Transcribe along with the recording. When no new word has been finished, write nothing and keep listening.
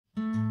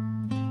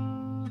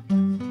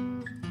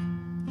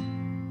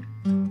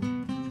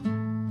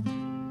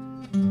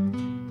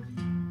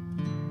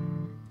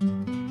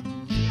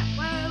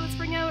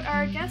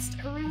guest,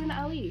 Haruun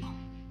Ali.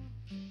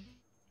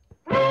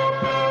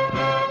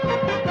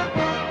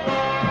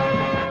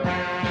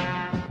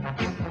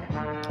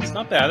 It's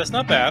not bad. It's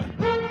not bad.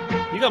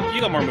 You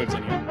got more moves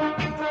than you.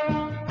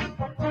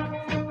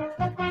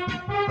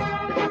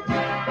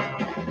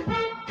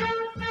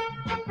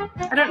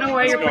 I don't know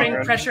why you're putting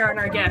pressure on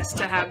our guest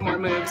to have more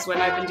moves when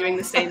I've been doing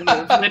the same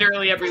move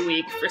literally every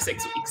week for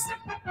 6 weeks.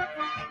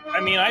 I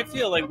mean, I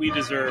feel like we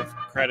deserve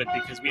credit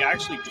because we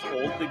actually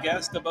told the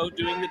guest about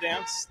doing the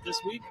dance this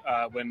week,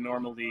 when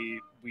normally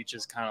we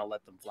just kind of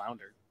let them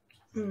flounder.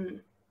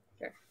 Sure.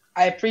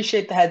 I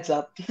appreciate the heads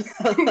up.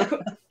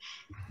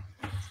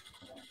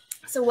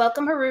 So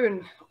welcome,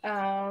 Haruun.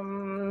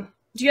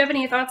 Do you have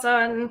any thoughts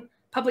on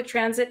public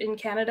transit in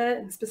Canada,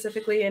 and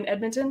specifically in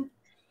Edmonton?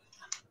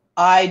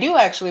 I do,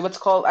 actually. What's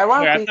called,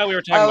 ironically... I thought we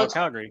were talking about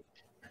Calgary.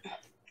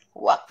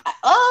 Well,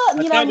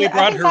 I thought we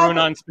brought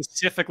Haruun on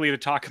specifically to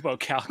talk about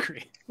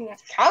Calgary. Yeah.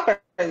 Calgary.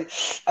 I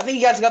think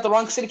you guys got the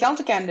wrong city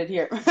council candidate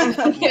here.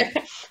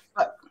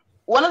 But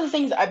one of the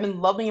things I've been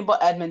loving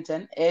about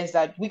Edmonton is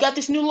that we got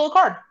this new little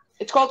card.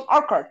 It's called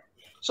our card.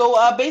 So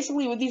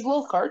basically, with these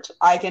little cards,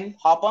 I can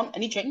hop on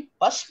any train,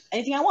 bus,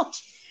 anything I want.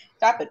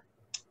 Tap it.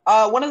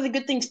 One of the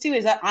good things, too,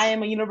 is that I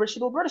am a University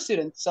of Alberta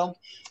student. So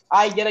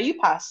I get a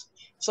U-Pass.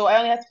 So I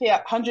only have to pay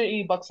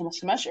 $180 a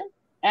semester,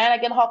 and I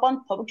get to hop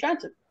on public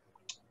transit.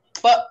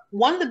 But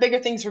one of the bigger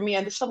things for me,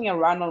 and this is something I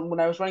ran on when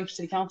I was running for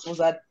city council, was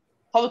that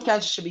public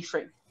transit should be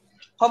free.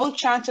 Public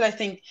transit, I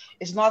think,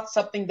 is not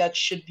something that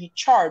should be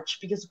charged,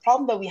 because the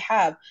problem that we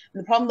have,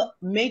 and the problem that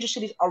major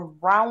cities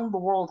around the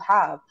world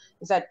have,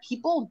 is that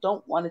people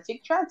don't want to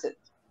take transit.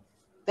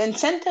 The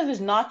incentive is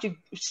not to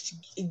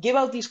give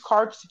out these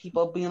cards to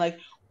people, being like,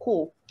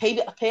 cool, pay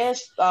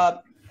us,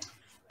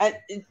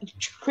 and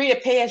create a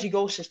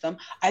pay-as-you-go system.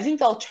 I think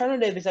the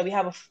alternative is that we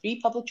have a free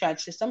public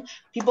transit system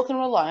people can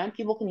rely on,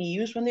 people can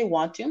use when they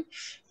want to.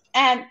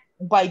 And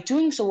by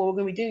doing so, what we're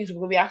going to be doing is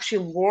we're going to be actually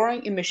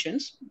lowering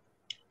emissions.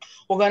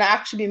 We're going to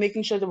actually be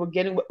making sure that we're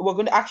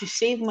going to actually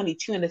save money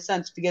too, in a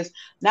sense, because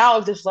now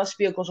if there's less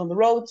vehicles on the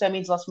roads, that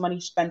means less money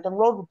spent on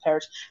road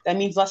repairs. That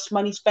means less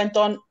money spent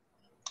on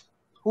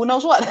who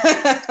knows what.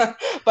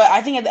 But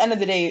I think at the end of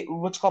the day,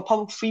 what's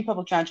called free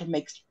public transit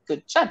makes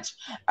good sense.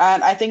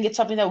 And I think it's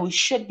something that we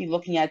should be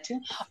looking at too.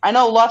 I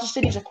know lots of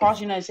cities across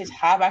the United States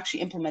have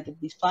actually implemented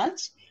these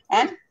plans,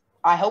 and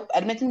I hope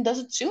Edmonton does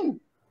it soon.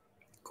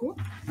 Cool.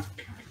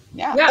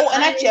 Yeah. Oh,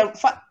 and actually,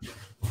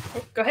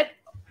 go ahead.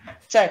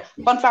 Sorry,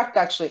 fun fact,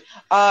 actually.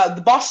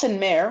 The Boston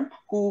mayor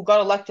who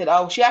got elected,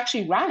 she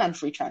actually ran on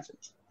free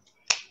transit.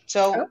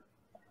 So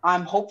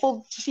I'm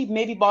hopeful to see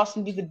maybe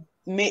Boston be the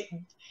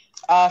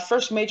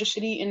first major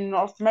city in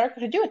North America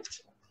to do it.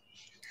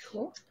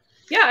 Cool.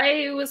 Yeah,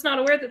 I was not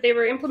aware that they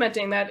were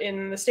implementing that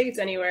in the States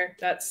anywhere.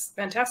 That's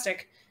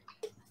fantastic.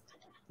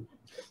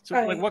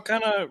 So, like, what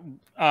kind of...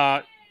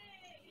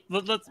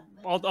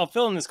 I'll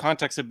fill in this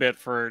context a bit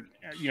for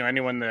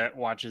anyone that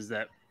watches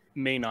that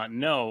may not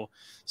know.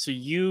 So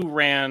you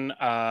ran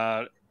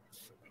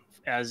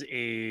as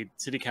a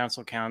city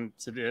council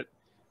candidate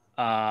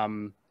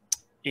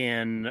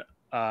in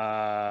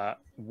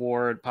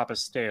Ward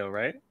Papasteo,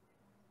 right?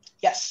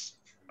 Yes.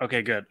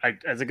 Okay, good.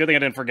 It's a good thing I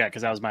didn't forget,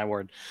 because that was my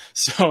ward.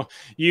 So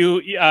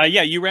you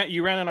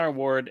ran in our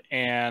ward,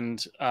 and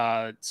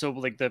so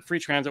like the free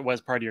transit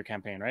was part of your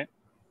campaign, right?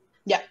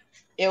 Yeah,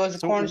 it was a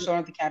cornerstone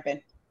of the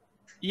campaign.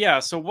 Yeah.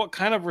 So what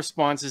kind of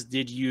responses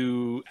did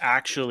you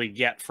actually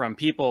get from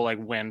people,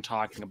 like, when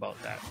talking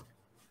about that?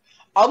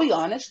 I'll be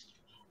honest.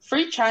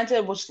 Free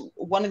transit was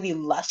one of the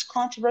less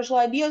controversial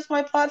ideas on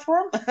my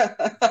platform.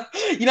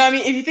 You know what I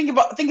mean? If you think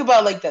about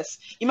it like this,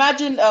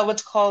 imagine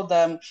what's called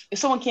if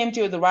someone came to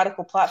you with a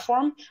radical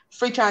platform,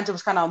 free transit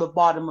was kind of on the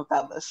bottom of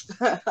that list.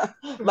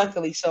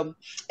 Luckily, so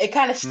it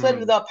kind of slid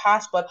without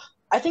pass. But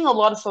I think a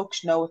lot of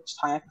folks know it's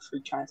time for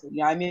free transit. You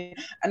know what I mean?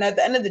 And at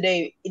the end of the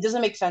day, it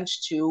doesn't make sense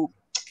to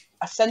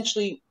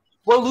essentially,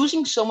 we're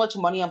losing so much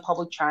money on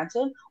public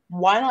transit.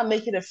 Why not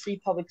make it a free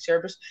public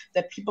service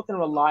that people can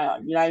rely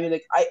on? You know what I mean?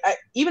 Like, I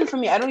even for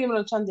me, I don't even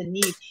understand the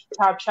need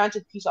to have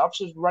transit police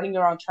officers running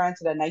around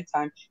transit at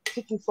nighttime,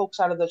 kicking folks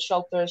out of the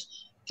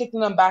shelters,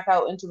 kicking them back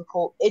out into the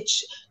cold.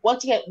 It's,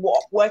 once again,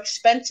 we're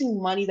expensing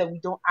money that we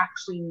don't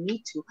actually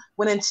need to,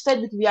 when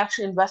instead we could be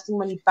actually investing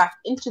money back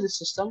into the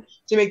system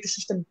to make the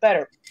system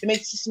better, to make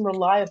the system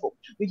reliable.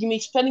 We can be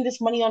spending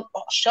this money on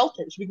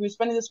shelters. We can be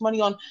spending this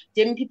money on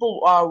giving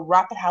people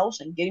rapid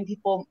housing, getting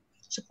people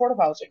supportive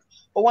housing.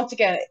 But once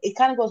again, it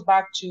kind of goes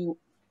back to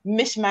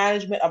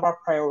mismanagement of our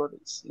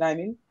priorities. You know what I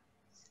mean?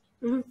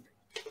 Mm-hmm.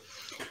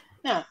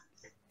 Yeah.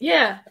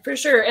 Yeah, for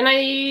sure. And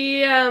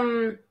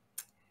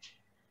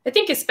I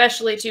think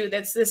especially too,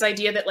 that's this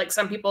idea that, like,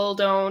 some people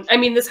don't, I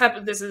mean, this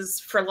is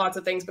for lots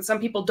of things, but some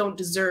people don't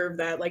deserve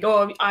that. Like,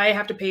 oh, I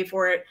have to pay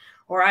for it,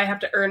 or I have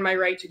to earn my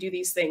right to do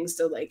these things.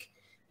 So, like,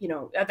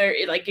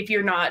 like, if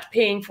you're not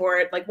paying for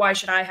it, like, why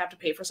should I have to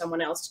pay for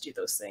someone else to do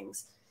those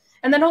things?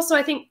 And then also,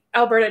 I think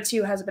Alberta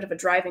too has a bit of a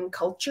driving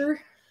culture.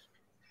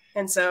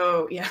 And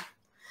so, yeah.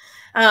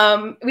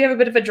 we have a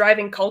bit of a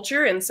driving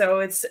culture, and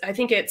so I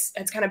think it's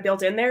kind of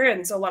built in there,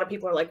 and so a lot of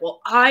people are like,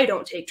 well, I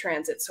don't take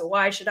transit, so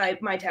why should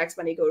my tax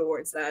money go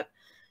towards that?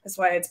 That's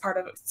why it's part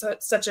of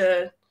such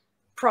a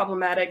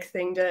problematic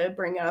thing to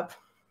bring up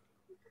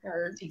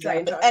or try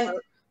and talk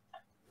about.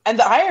 And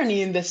the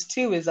irony in this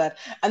too is that,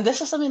 and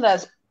this is something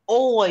that's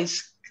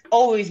always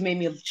made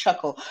me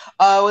chuckle.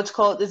 What's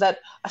called is that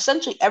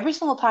essentially every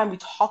single time we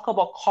talk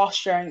about cost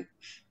sharing,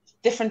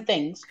 different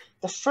things,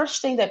 the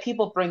first thing that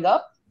people bring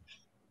up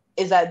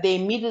is that they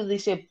immediately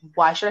say,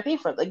 "Why should I pay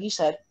for it?" Like you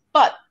said,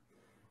 but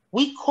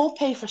we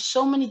co-pay for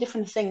so many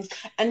different things,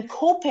 and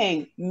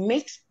co-paying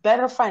makes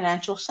better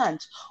financial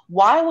sense.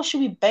 Why should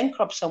we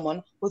bankrupt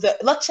someone with a,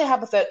 let's say,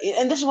 hypothetical?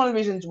 And this is one of the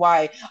reasons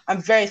why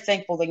I'm very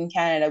thankful that in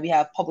Canada we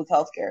have public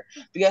health care,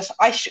 because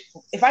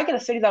if I get a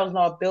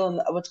 $30,000 bill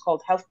and what's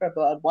called healthcare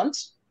bill at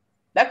once,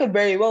 that could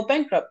very well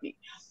bankrupt me.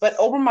 But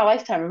over my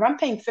lifetime, if I'm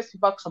paying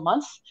 $50 a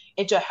month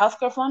into a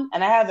healthcare fund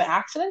and I have an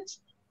accident,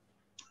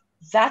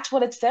 that's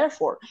what it's there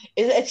for.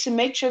 It's to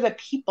make sure that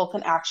people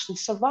can actually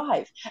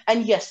survive.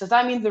 And yes, does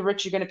that mean the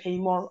rich are going to pay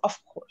more? Of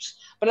course.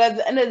 But at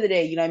the end of the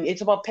day, you know, it's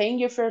about paying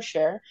your fair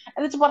share,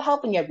 and it's about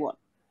helping everyone.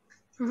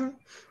 Mm-hmm.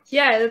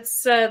 Yeah,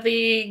 it's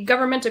the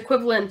government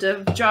equivalent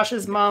of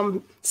Josh's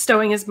mom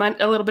stowing a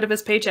little bit of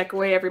his paycheck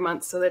away every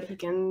month so that he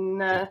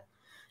can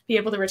be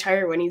able to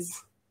retire when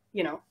he's,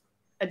 you know,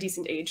 a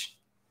decent age.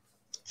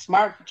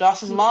 Smart.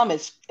 Josh's mom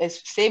is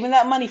saving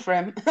that money for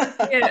him.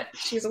 Yeah,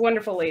 she's a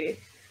wonderful lady.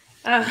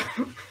 Go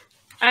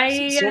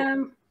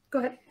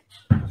ahead.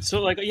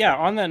 So, like, yeah,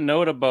 on that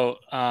note about,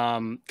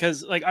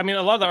 because, like, I mean,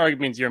 a lot of the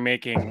arguments you're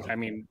making, I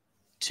mean,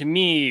 to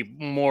me,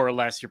 more or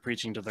less, you're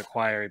preaching to the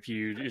choir. If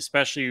you,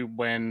 especially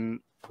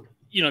when,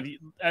 you know,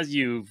 as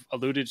you've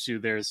alluded to,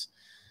 there's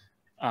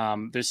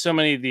so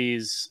many of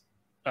these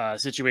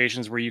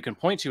situations where you can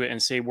point to it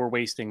and say we're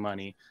wasting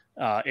money.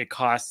 It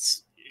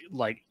costs,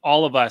 like,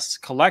 all of us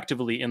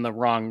collectively in the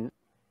long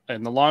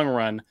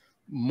run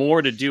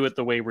more to do it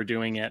the way we're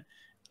doing it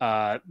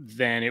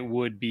than it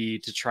would be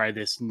to try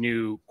this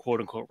new quote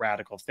unquote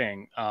radical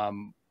thing.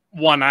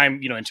 One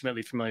I'm, you know,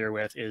 intimately familiar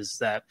with is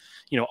that,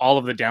 you know, all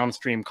of the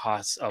downstream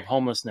costs of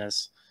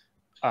homelessness,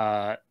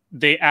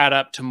 they add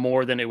up to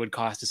more than it would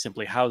cost to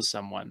simply house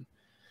someone.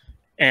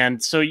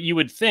 And so you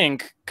would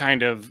think,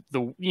 kind of,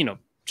 you know,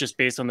 just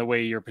based on the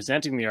way you're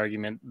presenting the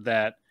argument,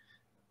 that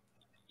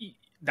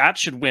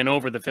should win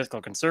over the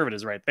fiscal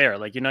conservatives right there.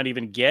 Like, you're not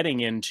even getting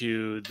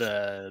into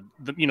the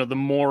you know, the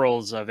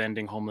morals of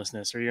ending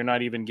homelessness, or you're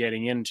not even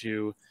getting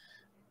into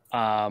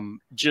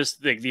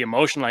just the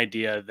emotional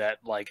idea that,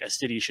 like, a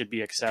city should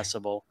be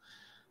accessible.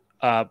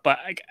 But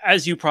like,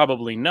 as you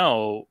probably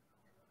know,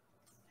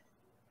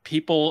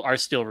 people are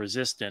still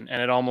resistant,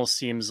 and it almost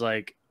seems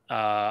like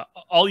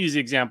I'll use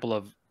the example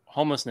of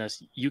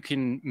homelessness. You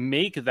can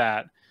make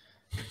that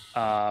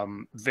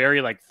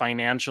very, like,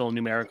 financial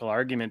numerical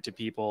argument to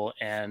people,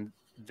 and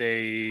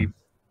they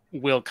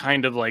will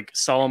kind of, like,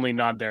 solemnly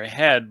nod their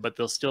head, but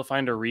they'll still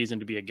find a reason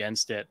to be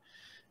against it.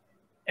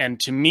 And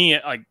to me,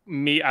 like,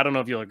 I don't know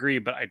if you'll agree,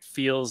 but it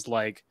feels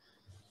like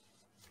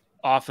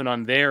often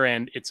on their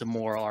end, it's a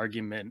moral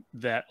argument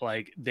that,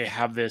 like, they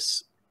have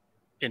this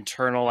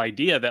internal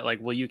idea that, like,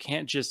 well, you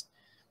can't just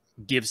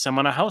give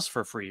someone a house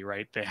for free,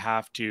 right? They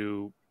have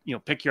to, you know,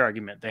 pick your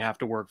argument. They have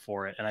to work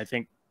for it. And I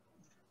think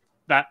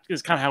that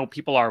is kind of how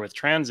people are with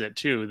transit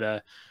too.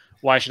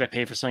 Why should I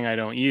pay for something I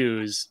don't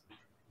use?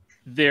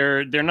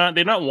 They're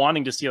not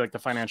wanting to see, like, the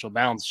financial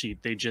balance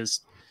sheet. They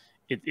just,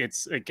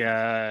 it's like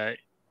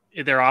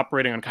they're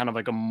operating on kind of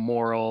like a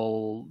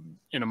moral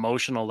and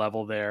emotional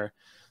level there.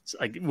 So,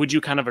 like, would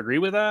you kind of agree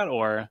with that,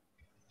 or?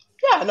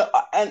 Yeah,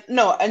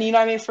 no, and you know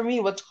what I mean. For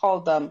me, what's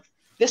called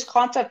this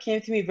concept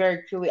came to me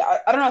very clearly. I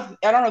don't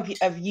know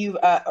if you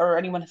or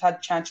anyone has had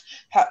a chance.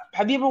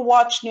 Have you ever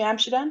watched New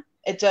Amsterdam?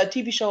 It's a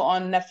TV show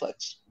on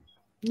Netflix.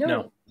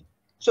 No.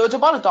 So it's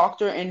about a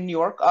doctor in New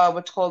York.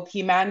 What's called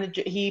he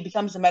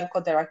becomes the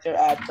medical director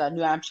at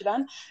New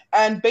Amsterdam,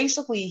 and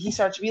basically he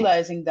starts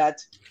realizing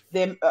that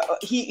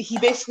he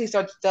basically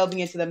starts delving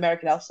into the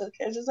American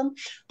healthcare system.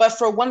 But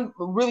for one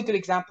really good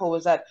example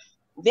was that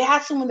they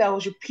had someone that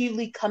was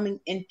repeatedly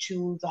coming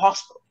into the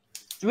hospital.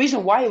 The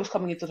reason why he was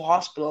coming into the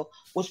hospital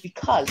was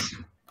because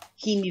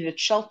he needed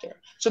shelter.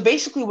 So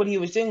basically what he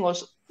was doing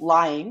was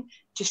lying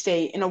to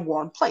stay in a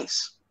warm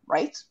place,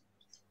 right?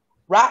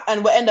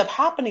 And what ended up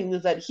happening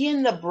was that he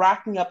ended up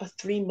racking up a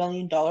 $3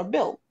 million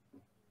bill,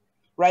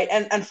 right?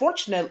 And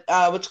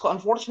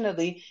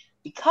unfortunately,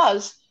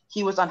 because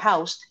he was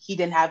unhoused, he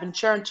didn't have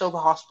insurance, so the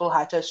hospital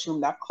had to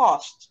assume that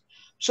cost.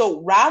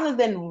 So rather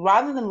than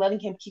letting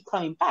him keep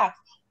coming back,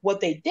 what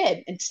they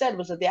did instead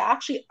was that they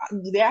actually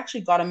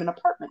got him an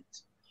apartment.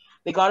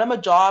 They got him a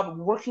job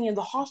working in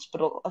the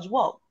hospital as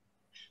well.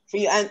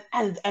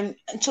 And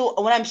so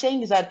what I'm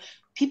saying is that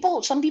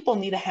some people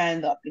need a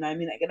hand up. You know what I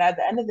mean? Like, at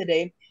the end of the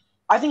day,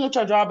 I think it's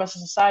our job as a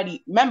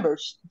society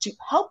members to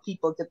help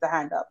people get the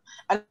hand up.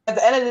 And at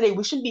the end of the day,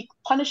 we shouldn't be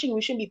punishing.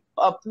 We shouldn't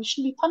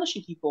be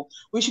punishing people.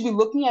 We should be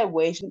looking at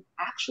ways to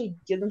actually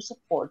give them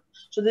support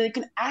so that they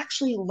can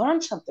actually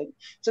learn something,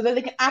 so that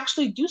they can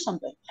actually do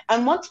something.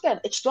 And once again,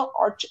 it's not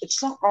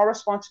our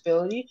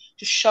responsibility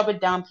to shove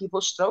it down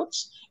people's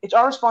throats. It's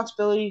our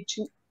responsibility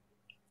to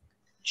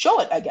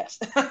show it, I guess,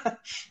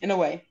 in a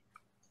way.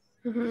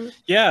 Mm-hmm.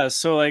 Yeah.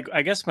 So, like,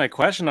 I guess my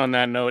question on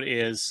that note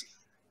is,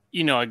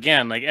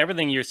 again, like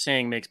everything you're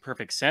saying makes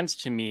perfect sense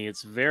to me.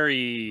 It's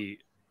very,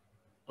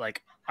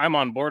 like, I'm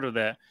on board with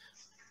it,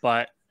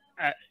 but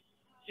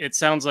it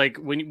sounds like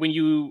when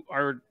you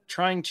are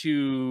trying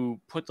to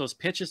put those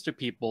pitches to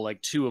people,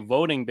 like to a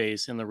voting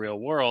base in the real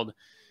world,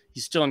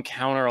 you still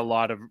encounter a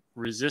lot of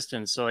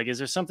resistance. So, like, is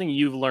there something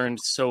you've learned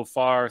so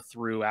far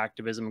through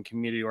activism and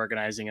community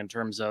organizing in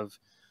terms of,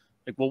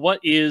 like, well, what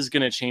is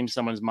going to change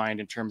someone's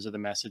mind in terms of the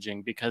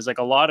messaging? Because, like,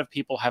 a lot of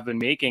people have been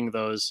making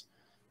those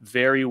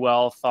very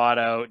well thought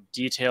out,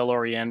 detail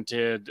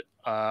oriented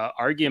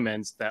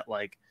arguments that,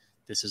 like,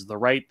 this is the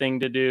right thing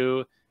to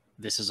do,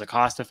 this is a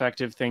cost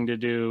effective thing to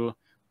do,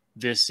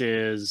 this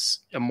is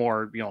a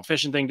more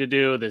efficient thing to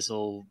do,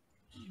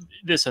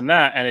 this and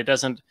that, and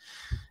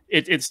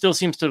it still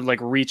seems to,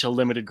 like, reach a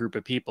limited group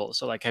of people.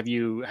 So, like, have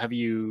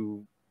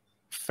you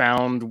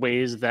found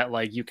ways that,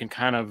 like, you can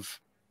kind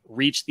of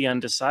reach the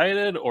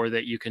undecided, or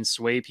that you can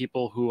sway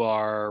people who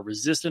are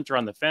resistant or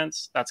on the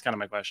fence? That's kind of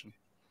my question.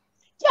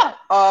 Yeah,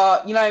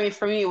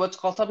 for me,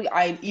 something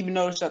I even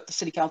noticed at the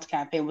city council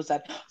campaign was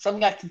that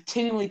something I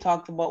continually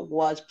talked about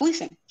was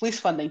police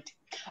funding.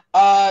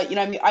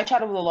 I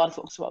chatted with a lot of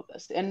folks about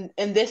this, and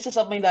this is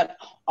something that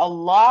a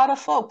lot of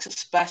folks,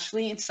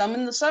 especially some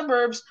in the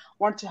suburbs,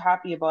 weren't too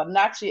happy about. And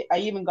actually, I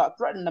even got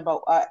threatened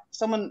about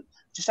someone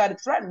decided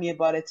to threaten me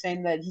about it,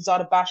 saying that he's ought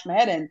to bash my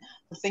head in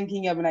for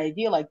thinking of an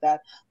idea like that.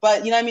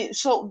 But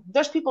so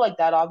there's people like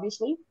that,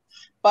 obviously.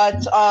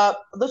 But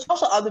there's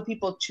also other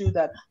people too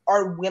that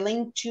are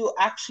willing to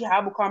actually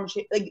have a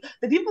conversation. Like,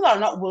 the people that are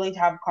not willing to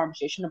have a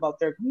conversation about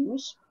their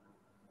views,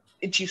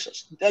 it's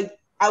useless. Like,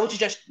 I would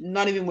suggest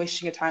not even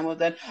wasting your time with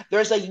that.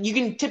 There's, like, you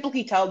can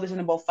typically tell this in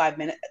about 5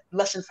 minutes,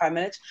 less than 5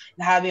 minutes,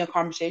 and having a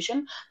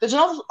conversation. There's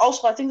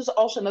also I think there's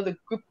also another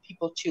group of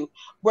people too,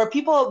 where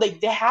people,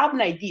 like, they have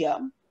an idea,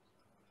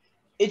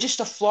 it's just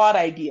a flawed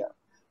idea,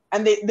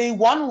 and they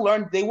want to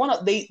learn.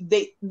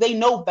 They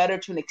know better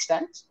to an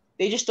extent.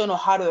 They just don't know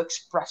how to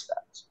express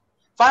that.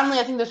 Finally,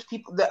 I think there's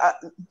people that are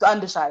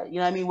undecided,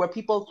 where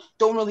people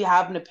don't really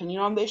have an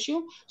opinion on the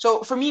issue.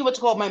 So for me,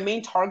 my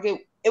main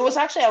target, it was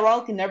actually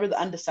ironically never the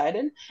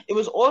undecided. It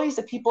was always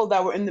the people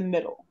that were in the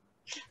middle.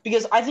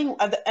 Because I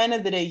think at the end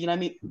of the day,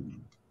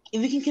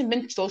 if you can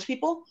convince those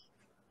people,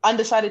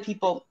 undecided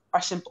people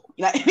are simple.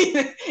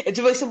 It's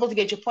really simple to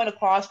get your point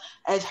across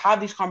and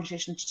have these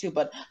conversations too.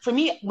 But for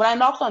me, when I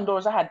knocked on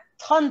doors, I had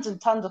tons and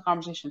tons of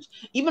conversations.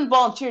 Even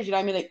volunteers,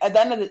 like, at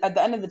the end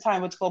of the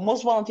time,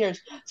 most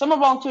volunteers, some of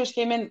the volunteers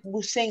came in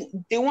was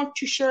saying they weren't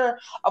too sure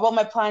about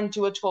my plan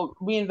to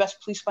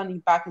reinvest police funding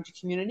back into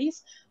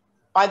communities.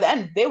 By the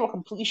end, they were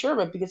completely sure of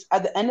it, because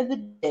at the end of the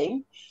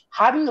day,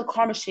 having a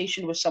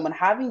conversation with someone,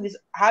 having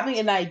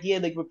an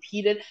idea, like,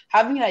 repeated,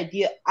 having an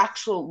idea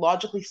actually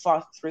logically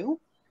thought through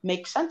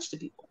makes sense to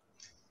people.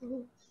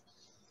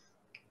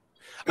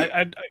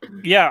 I'd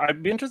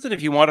be interested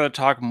if you wanted to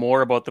talk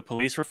more about the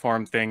police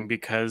reform thing,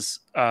 because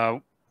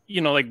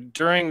like,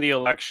 during the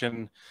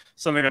election,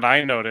 something that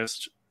I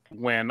noticed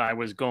when I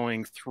was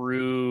going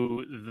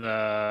through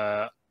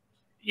the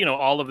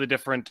all of the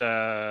different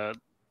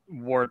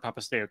ward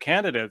Papasteo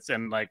candidates,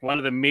 and, like, one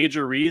of the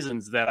major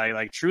reasons that I,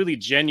 like, truly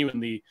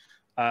genuinely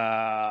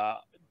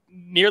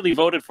nearly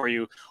voted for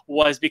you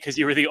was because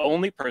you were the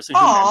only person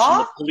who mentioned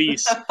the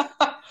police.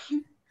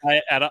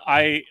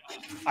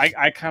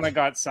 I kind of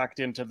got sucked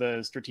into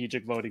the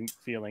strategic voting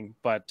feeling,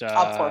 but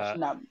of course,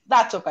 no,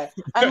 that's okay.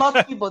 And lots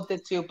of people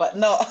did too, but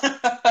no.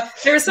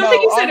 There was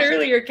something you said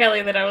earlier,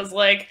 Kelly, that I was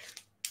like,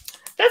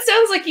 that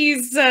sounds like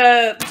he's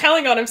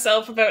telling on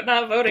himself about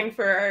not voting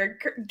for our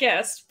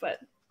guest. But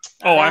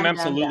I'm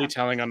absolutely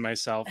telling on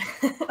myself,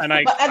 and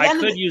I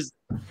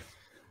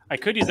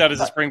could use that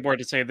as a springboard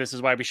to say this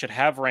is why we should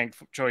have ranked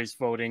choice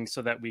voting,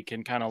 so that we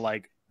can kind of,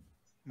 like,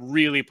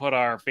 really put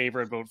our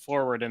favorite vote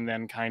forward, and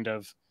then kind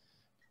of,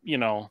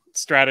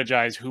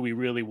 strategize who we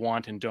really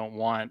want and don't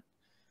want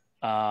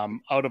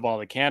out of all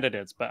the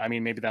candidates. But I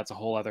mean, maybe that's a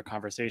whole other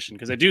conversation,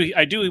 because I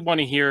do want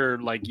to hear,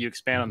 like, you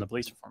expand on the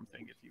police reform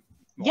thing if you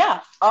want.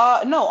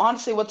 Yeah. No,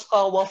 honestly,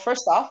 well,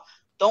 first off,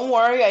 don't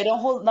worry, I don't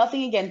hold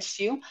nothing against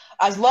you,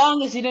 as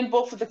long as you didn't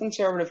vote for the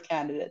conservative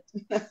candidate.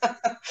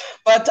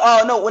 But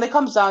no, when it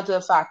comes down to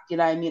the fact,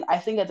 I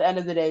think at the end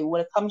of the day,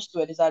 when it comes to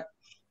it, is that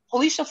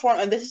police reform,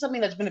 and this is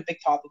something that's been a big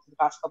topic for the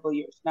past couple of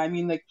years.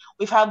 And like,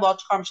 we've had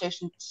lots of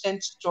conversations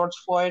since George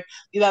Floyd.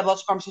 We've had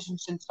lots of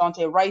conversations since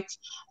Dante Wright.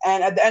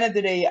 And at the end of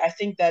the day, I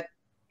think that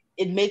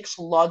it makes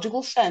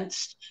logical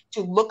sense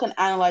to look and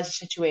analyze the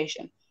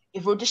situation.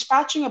 If we're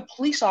dispatching a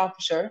police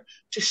officer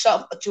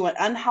to an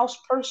unhoused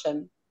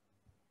person,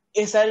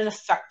 is that an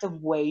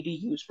effective way to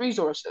use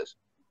resources?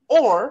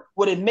 Or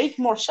would it make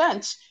more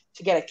sense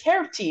to get a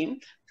care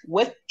team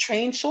with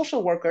trained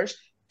social workers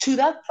to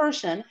that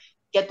person,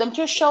 get them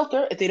to a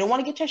shelter? If they don't want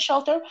to get to a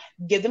shelter,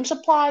 give them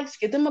supplies,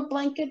 give them a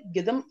blanket,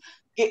 give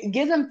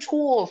them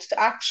tools to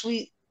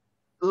actually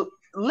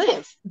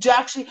live, to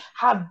actually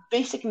have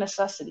basic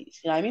necessities.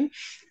 You know what I mean?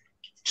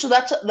 So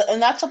that's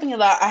something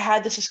that I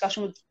had this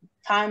discussion with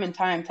time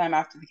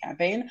after the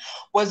campaign,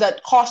 was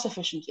that cost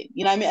efficiency.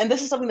 You know what I mean? And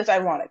this is something that's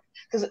ironic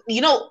because,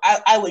 you know,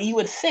 you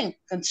would think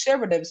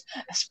conservatives,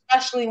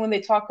 especially when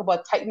they talk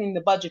about tightening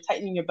the budget,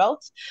 tightening your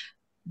belts,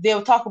 they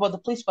will talk about the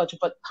police budget.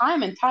 But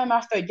time and time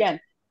after again,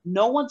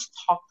 no one's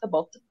talked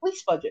about the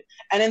police budget.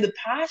 And in the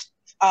past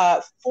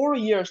 4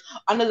 years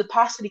under the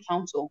past city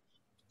council,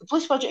 the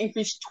police budget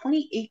increased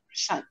 28%.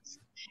 And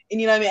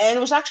you know what I mean? And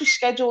it was actually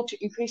scheduled to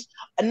increase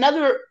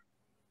another,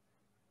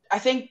 I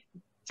think,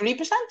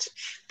 3%.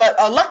 But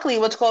luckily,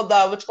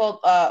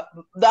 the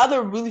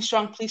other really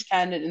strong police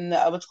candidate in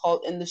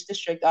in this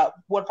district,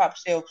 Ward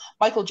Papaseo,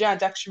 Michael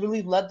Jans, actually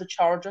really led the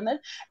charge on it,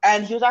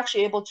 and he was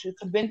actually able to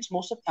convince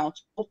most of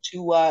council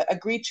to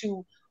agree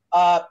to.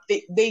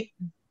 They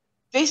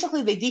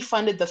basically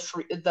defunded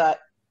the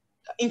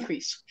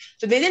increase,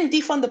 so they didn't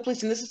defund the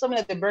police, and this is something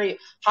that they're very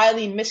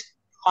highly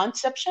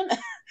misconception.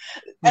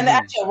 And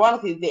actually,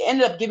 ironically, they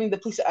ended up giving the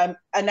police an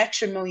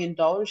extra $1 million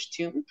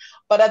too.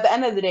 But at the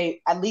end of the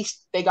day, at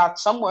least they got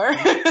somewhere.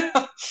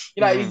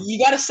 You know, you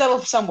got to settle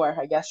somewhere,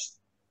 I guess.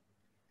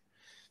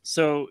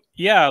 So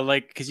yeah,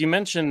 like, because you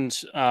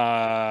mentioned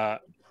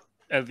at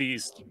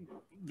least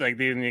like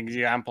the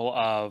example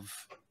of,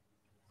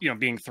 you know,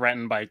 being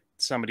threatened by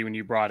somebody when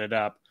you brought it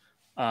up.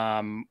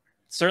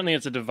 Certainly,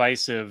 it's a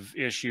divisive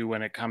issue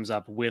when it comes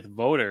up with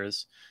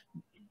voters.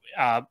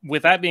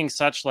 With that being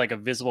such like a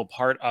visible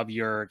part of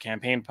your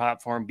campaign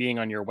platform, being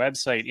on your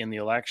website in the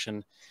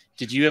election,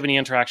 did you have any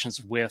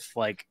interactions with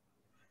like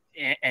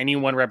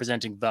anyone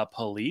representing the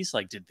police?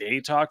 Like, did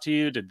they talk to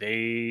you?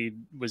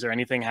 Was there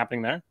anything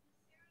happening there?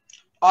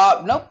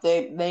 Nope.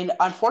 They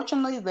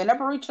unfortunately they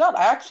never reached out.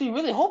 I actually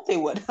really hope they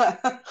would.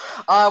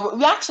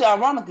 We actually,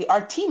 ironically,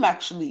 our team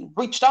actually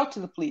reached out to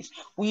the police.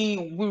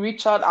 We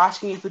reached out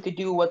asking if we could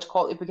do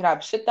if we could have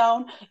a sit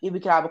down, if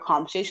we could have a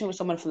conversation with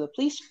someone from the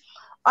police.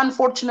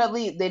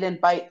 Unfortunately, they didn't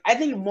bite. I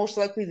think most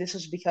likely this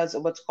is because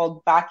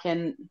of back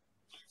in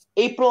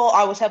April,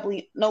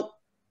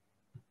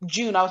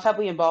 June, I was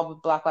heavily involved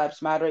with Black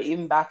Lives Matter,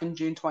 even back in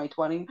June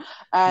 2020.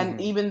 And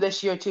even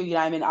this year too, you know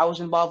what I mean? I was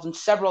involved in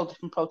several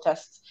different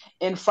protests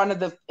in front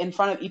of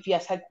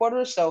EPS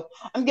headquarters. So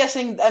I'm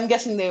guessing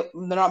they're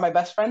not my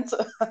best friends.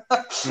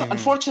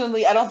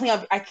 Unfortunately, I don't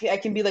think I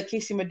can be like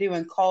Casey Madhu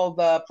and call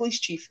the police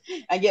chief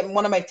and get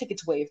one of my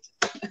tickets waived.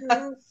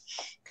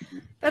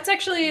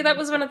 That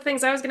was one of the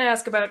things I was going to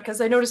ask about,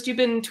 because I noticed you've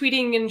been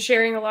tweeting and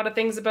sharing a lot of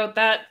things about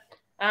that.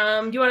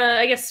 Do you want to,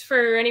 I guess,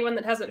 for anyone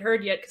that hasn't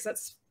heard yet, because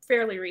that's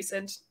fairly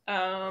recent,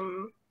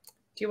 do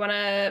you want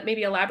to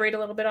maybe elaborate a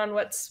little bit on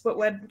what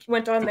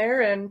went on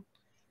there? And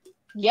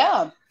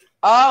yeah,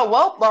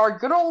 well, our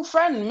good old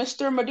friend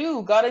Mr.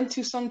 Madhu got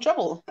into some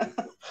trouble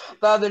the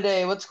other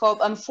day.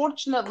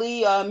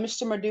 Unfortunately,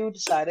 Mr. Madhu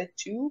decided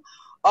to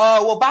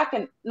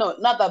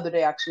not the other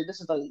day, actually, this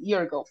is a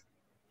year ago.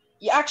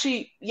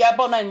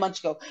 About 9 months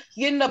ago,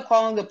 he ended up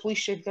calling the police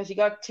chief because he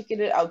got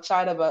ticketed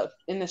outside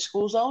in the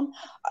school zone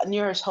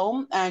near his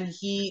home, and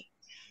he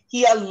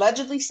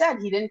allegedly said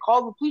he didn't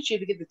call the police chief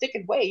to get the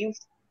ticket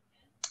waived.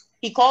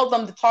 He called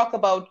them to talk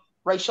about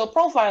racial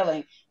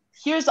profiling.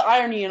 Here's the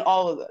irony in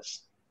all of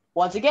this.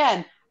 Once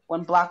again,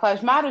 when Black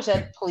Lives Matter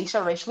said police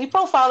are racially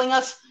profiling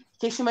us,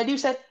 Casey Madhu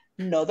said,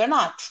 no, they're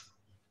not.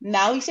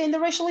 Now he's saying they're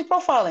racially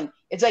profiling.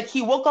 It's like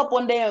he woke up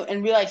one day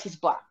and realized he's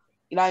Black.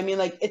 You know what I mean?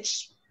 Like,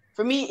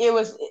 for me, it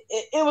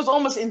was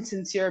almost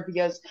insincere,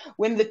 because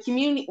when the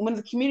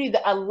community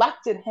that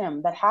elected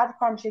him, that had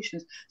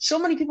conversations, so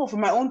many people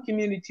from my own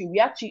community too, we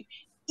actually,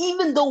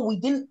 even though we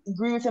didn't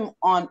agree with him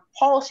on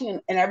policy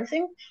and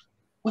everything,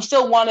 we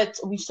still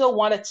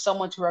wanted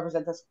someone to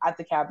represent us at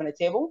the cabinet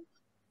table.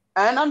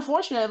 And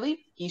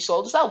unfortunately, he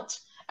sold us out.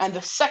 And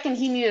the second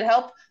he needed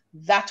help,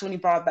 that's when he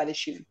brought up that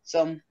issue.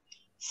 So,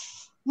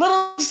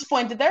 little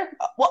disappointed there.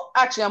 Well,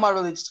 actually, I'm not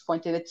really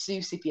disappointed. It's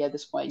UCP at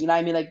this point. You know what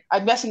I mean? Like,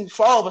 I'm guessing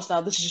for all of us now,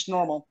 this is just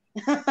normal.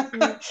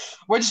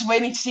 We're just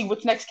waiting to see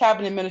which next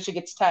cabinet minister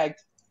gets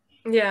tagged.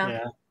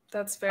 Yeah,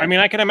 that's fair. I mean,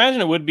 I can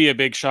imagine it would be a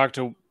big shock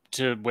to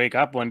wake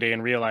up one day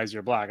and realize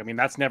you're Black. I mean,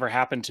 that's never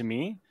happened to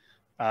me.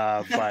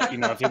 But, you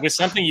know, if it was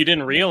something you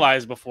didn't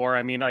realize before,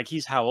 I mean, like,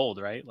 he's how old,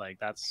 right? Like,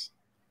 that's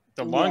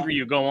the longer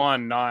you go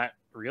on not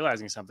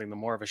realizing something, the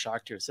more of a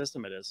shock to your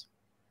system it is.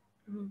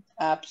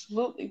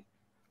 Absolutely.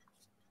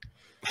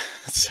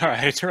 Sorry,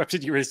 I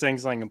interrupted. You were saying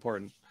something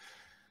important.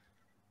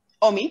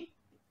 Oh, me?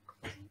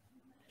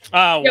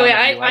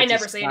 I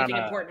never say anything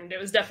important. It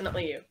was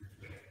definitely you.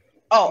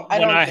 Oh,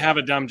 I have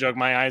a dumb joke,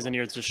 my eyes and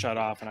ears just shut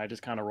off, and I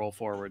just kind of roll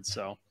forward.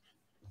 So,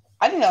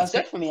 I think that was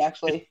good for me,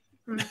 actually.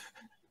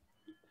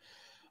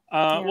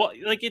 Well,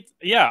 like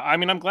I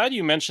mean, I'm glad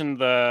you mentioned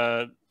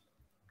the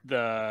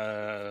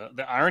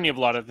irony of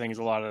a lot of things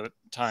a lot of the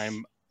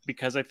time,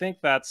 because I think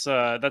that's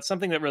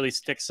something that really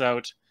sticks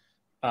out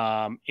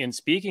in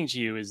speaking to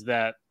you is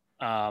that,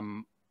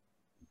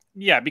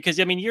 yeah, because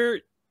I mean,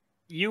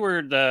 you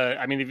were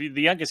the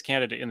youngest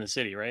candidate in the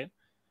city, right?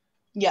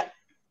 Yeah,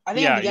 I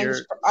think Yeah, I'm the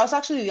youngest. I was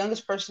actually the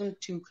youngest person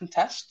to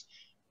contest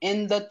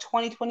in the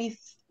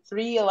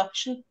 2023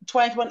 election,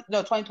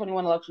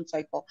 2021 election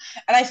cycle,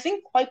 and I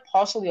think quite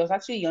possibly I was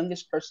actually the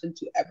youngest person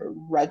to ever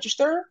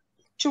register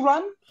to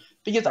run,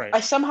 because right. I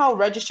somehow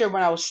registered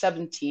when I was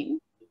 17.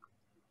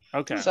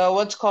 Okay. So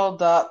what's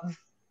called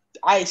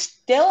I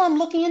still am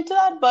looking into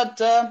that, but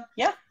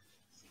yeah.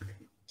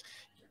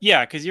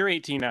 Yeah, because you're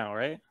 18 now,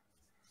 right?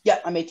 Yeah,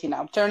 I'm 18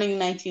 now. I'm turning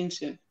 19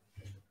 soon.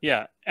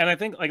 Yeah, and I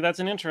think like that's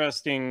an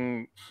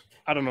interesting,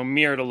 I don't know,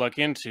 mirror to look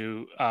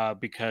into,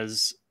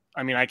 because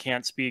I mean I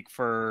can't speak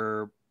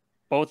for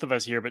both of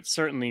us here, but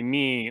certainly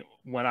me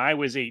when I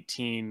was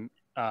 18,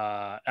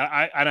 and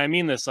I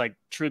mean this like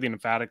truly and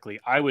emphatically,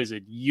 I was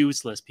a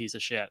useless piece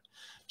of shit,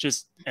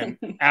 just an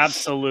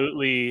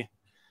absolutely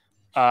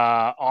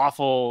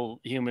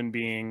awful human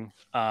being,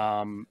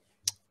 who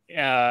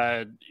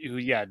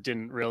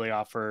didn't really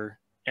offer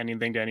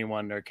anything to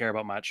anyone or care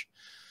about much.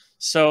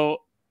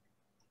 So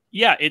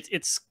yeah,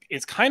 it's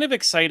kind of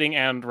exciting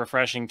and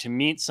refreshing to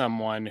meet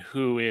someone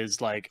who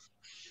is like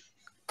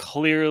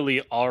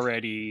clearly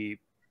already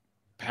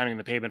pounding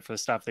the pavement for the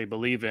stuff they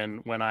believe in,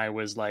 when I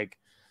was like,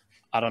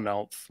 I don't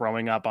know,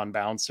 throwing up on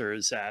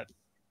bouncers at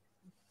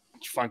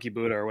Funky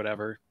Buddha or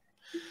whatever.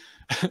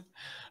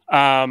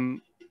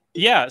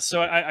 Yeah,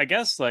 so I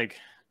guess like,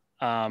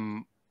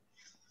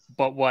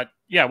 but what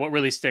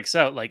really sticks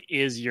out like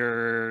is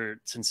your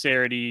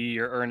sincerity,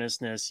 your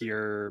earnestness,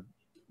 your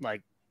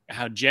like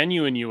how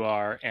genuine you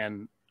are.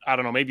 And I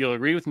don't know, maybe you'll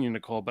agree with me,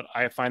 Nicole, but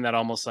I find that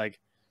almost like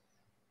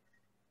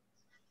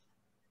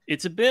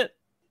it's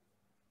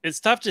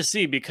tough to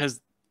see,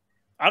 because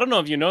I don't know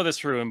if you know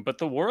this, Haruun, but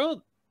the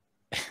world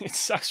it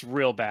sucks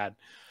real bad.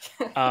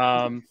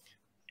 And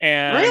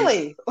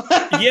Really?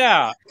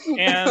 yeah,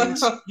 and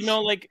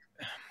like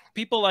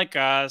people like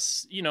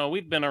us,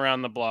 we've been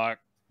around the block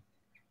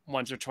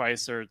once or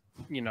twice, or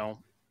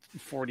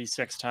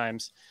 46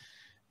 times,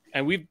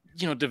 and we've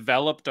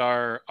developed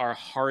our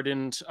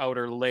hardened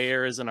outer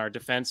layers and our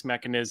defense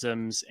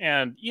mechanisms,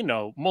 and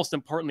most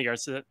importantly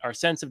our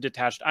sense of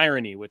detached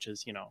irony, which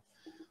is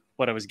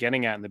what I was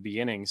getting at in the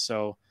beginning.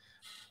 So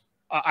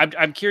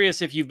I'm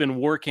curious if you've been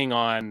working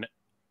on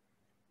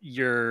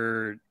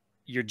your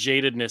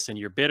jadedness and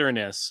your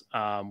bitterness,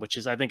 which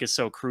is I think is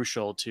so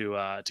crucial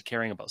to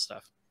caring about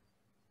stuff.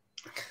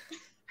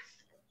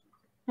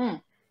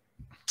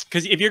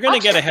 Because if you're going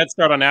to get a head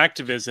start on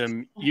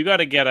activism, you got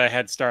to get a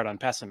head start on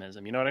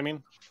pessimism. You know what I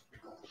mean?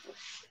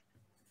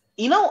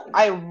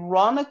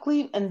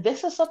 Ironically, and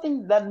this is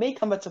something that may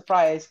come as a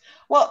surprise.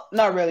 Well,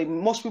 not really.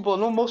 Most people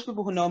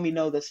who know me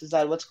know this, is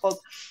that what's called,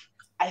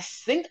 I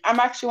think I'm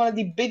actually one of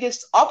the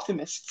biggest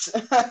optimists.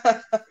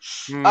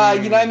 You know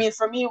what I mean?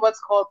 For me, what's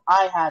called,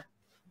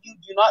 you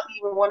do not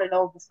even want to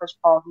know the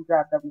first policy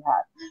draft that we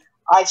had.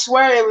 I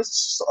swear it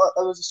was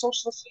a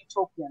socialist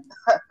utopian.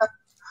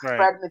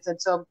 Right.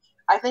 So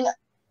I think at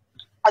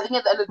the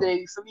end of the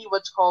day, for me,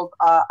 what's called,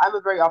 I'm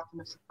a very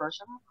optimistic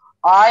person.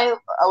 I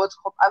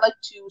like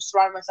to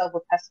surround myself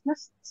with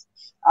pessimists,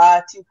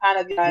 to kind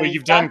of, well,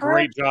 you've done a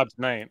great job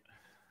tonight.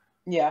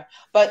 Yeah,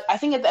 but I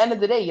think at the end of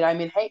the day,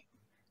 hey,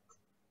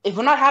 if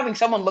we're not having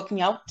someone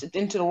looking out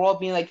into the world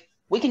being like,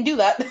 we can do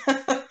that,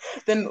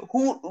 then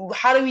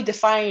how do we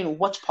define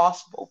what's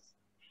possible?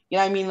 You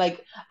know what I mean?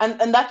 Like,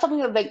 and that's something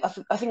that, like,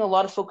 I think a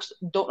lot of folks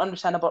don't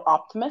understand about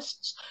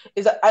optimists,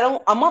 is that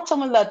I'm not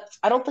someone that,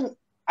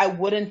 I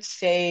wouldn't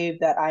say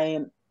that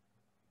I'm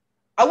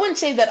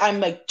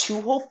like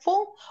too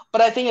hopeful,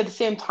 but I think at the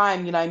same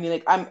time, you know what I mean?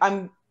 Like,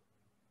 I'm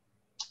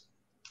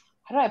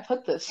how do I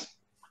put this?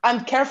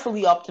 I'm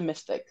carefully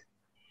optimistic.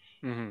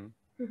 Mm-hmm.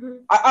 Mm-hmm.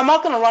 I'm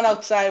not going to run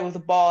outside with a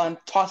ball and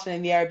toss it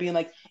in the air being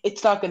like,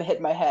 it's not going to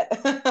hit my head.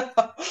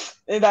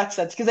 In that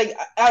sense. Because, like,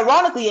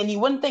 ironically, and you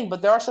wouldn't think,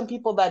 but there are some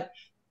people that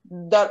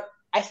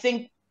I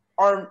think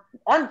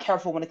aren't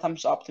careful when it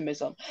comes to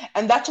optimism.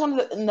 And that's one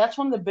of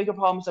the bigger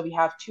problems that we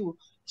have too,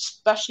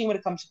 especially when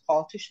it comes to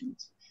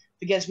politicians.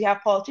 Because we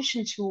have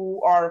politicians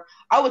who are,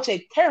 I would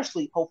say,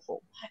 carelessly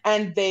hopeful,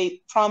 and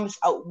they promise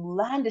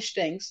outlandish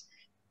things,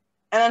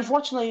 and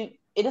unfortunately,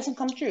 it doesn't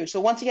come true. So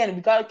once again,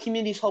 we got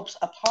communities' hopes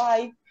up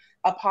high,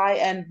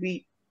 and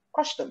we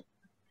crush them.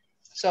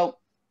 So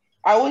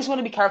I always want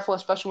to be careful,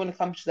 especially when it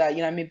comes to that. You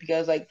know what I mean?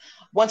 Because, like,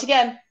 once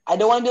again, I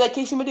don't want to be like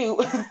Casey Madu.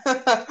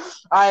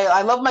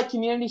 I love my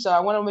community, so I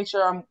want to make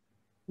sure I'm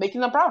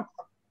making them proud.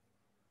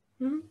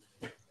 Mm-hmm.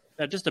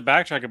 Just to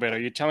backtrack a bit, are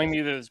you telling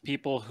me there's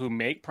people who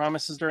make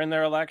promises during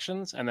their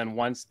elections and then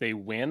once they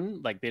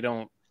win, like, they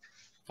don't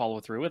follow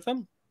through with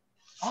them?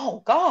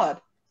 Oh God!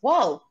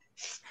 Whoa,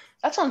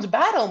 that sounds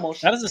bad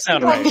almost. That doesn't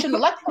sound right. We shouldn't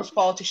elect those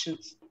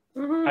politicians.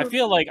 Mm-hmm. I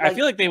feel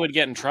like they would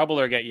get in trouble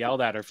or get yelled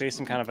at or face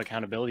some kind of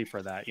accountability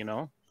for that.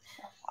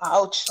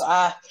 Ouch.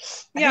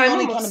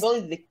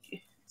 Accountability.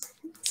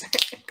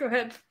 Go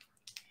ahead.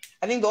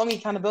 I think the only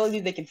accountability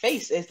they can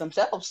face is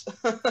themselves.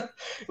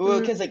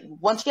 Because, like,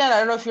 once again, I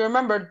don't know if you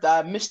remember,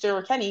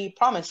 Mr. Kenny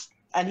promised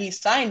and he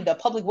signed a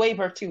public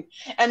waiver too.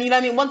 And you know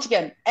what I mean? Once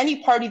again,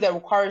 any party that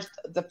requires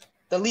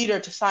the leader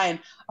to sign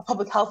a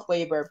public health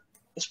waiver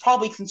is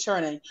probably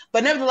concerning.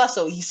 But nevertheless,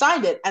 though, he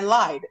signed it and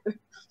lied.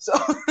 So,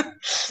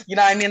 you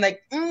know what I mean?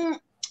 Like,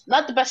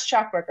 not the best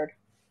track record.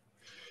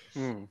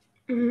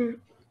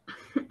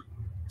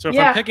 So if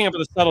I'm picking up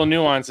the subtle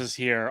nuances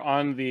here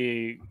on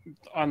the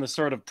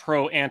sort of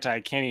pro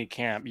anti-Kenny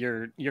camp,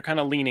 you're kind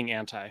of leaning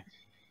anti.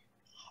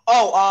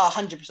 Oh,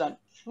 100%.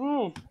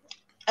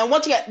 And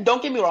once again,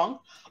 don't get me wrong.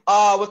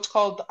 I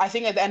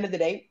think at the end of the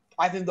day,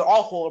 I think they're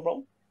all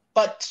horrible,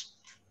 but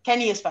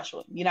Kenny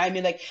especially. You know what I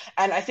mean? Like,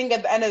 and I think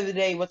at the end of the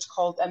day,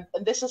 and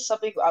this is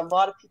something a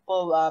lot of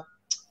people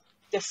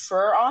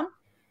defer on.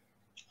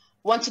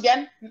 Once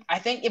again, I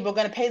think if we're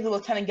going to pay the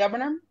lieutenant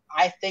governor,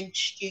 I think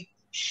she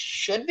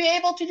should be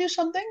able to do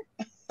something.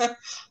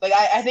 Like,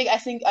 I think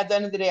at the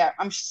end of the day,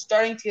 I'm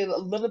starting to get a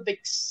little bit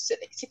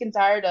sick and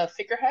tired of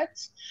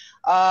figureheads.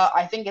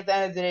 I think at the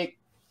end of the day,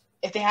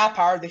 if they have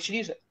power, they should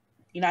use it.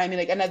 You know what I mean?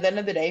 Like, and at the end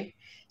of the day,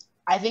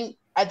 I think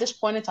at this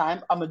point in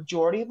time, a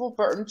majority of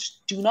Albertans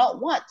do not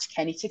want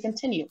Kenny to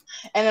continue.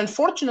 And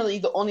unfortunately,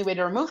 the only way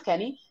to remove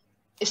Kenny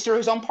is through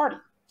his own party.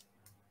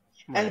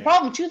 Right. And the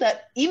problem, too,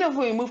 that even if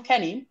we remove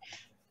Kenny,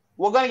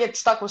 we're going to get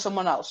stuck with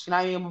someone else. You know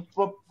what I mean?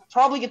 We'll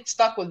probably get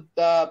stuck with,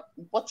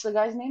 what's the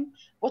guy's name?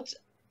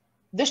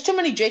 There's too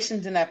many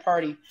Jasons in that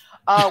party.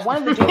 One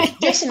of the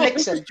Jason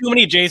Nixon. Too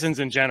many Jasons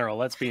in general.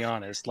 Let's be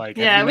honest. Like,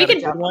 yeah, we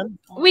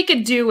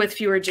could do with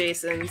fewer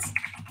Jasons.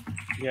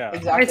 Yeah,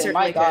 exactly.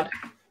 My God,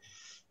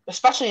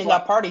 especially in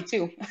that party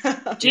too.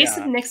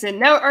 Jason Nixon.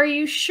 Now, are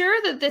you sure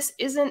that this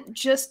isn't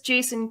just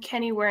Jason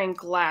Kenny wearing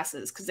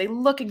glasses? Because they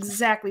look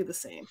exactly the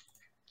same.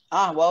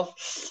 Well,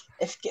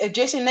 if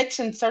Jason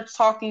Nixon starts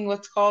talking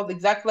what's called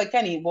exactly like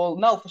Kenny, we'll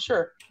know for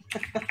sure.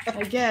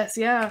 I guess,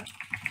 yeah.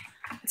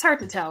 It's hard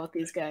to tell with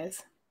these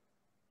guys.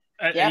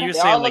 Yeah, you're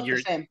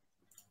saying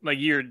like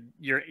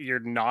you're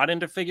not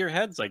into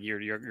figureheads, like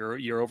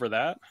you're over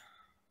that?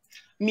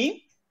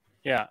 Me?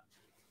 Yeah.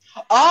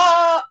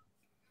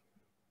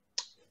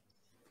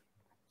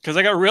 Because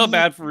I got real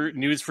bad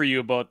news for you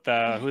about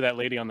who that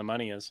lady on the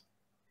money is.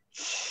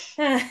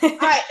 And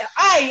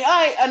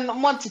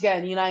once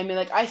again, you know what I mean?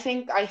 Like, I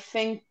think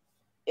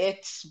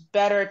it's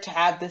better to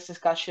have this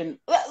discussion.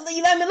 You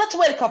know what I mean? Let's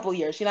wait a couple of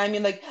years. You know what I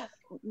mean? Like,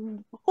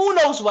 who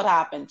knows what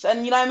happens?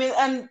 And you know what I mean?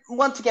 And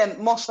once again,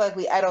 most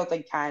likely, I don't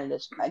think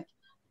Canada's like.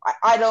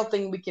 I don't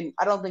think we can.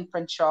 I don't think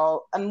Prince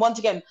Charles. And once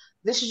again,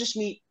 this is just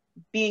me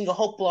being a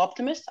hopeful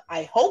optimist.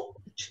 I hope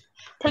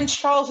Prince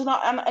Charles is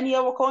not on any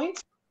other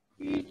coins.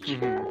 I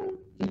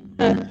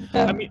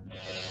mean,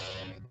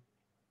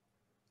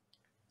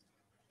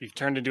 you've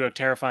turned into a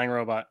terrifying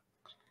robot.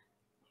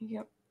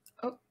 Yep.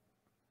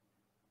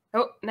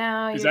 Oh,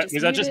 now is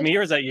that just me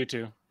or is that you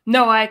two?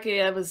 No,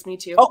 it was me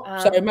too. Oh,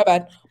 sorry, my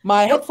bad.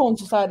 My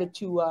headphones decided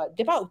to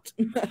dip out.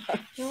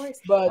 No worries.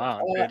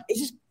 But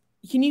it's just,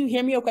 can you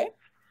hear me okay?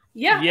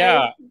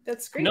 Yeah,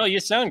 that's great. No, you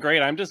sound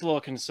great. I'm just a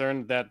little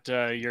concerned that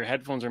your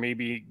headphones are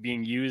maybe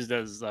being used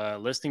as a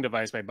listening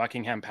device by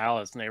Buckingham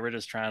Palace, and they were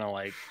just trying to,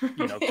 like,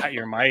 cut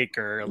your mic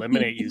or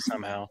eliminate you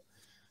somehow.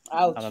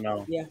 Ouch. I don't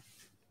know. Yeah.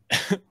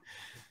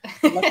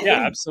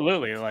 Yeah,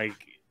 absolutely. Like,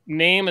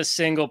 name a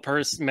single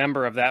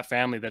member of that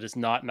family that is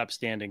not an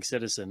upstanding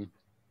citizen.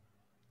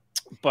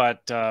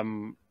 But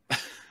I've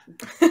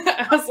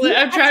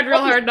tried real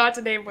hard not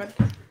to name one.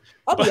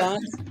 I'll be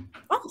honest.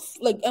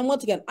 And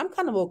once again, I'm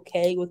kind of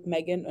okay with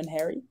Meghan and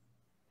Harry.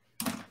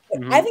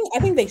 Mm-hmm. I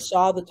think they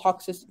saw the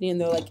toxicity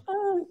and they're like,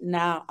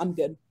 nah, I'm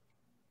good.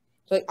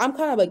 So, like, I'm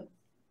kind of like,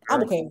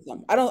 I'm okay with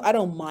them. I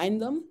don't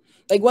mind them.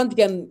 Like, once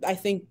again, I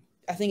think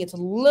it's a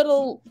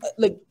little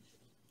like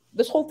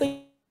this whole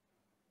thing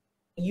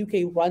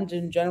UK runs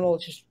in general.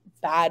 It's just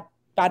bad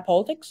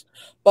politics.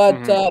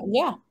 But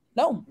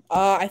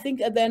I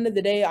think at the end of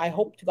the day, I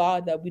hope to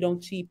God that we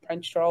don't see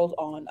Prince Charles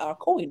on our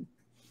coin.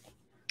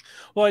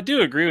 Well, I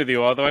do agree with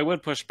you, although I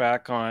would push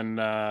back on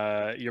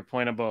your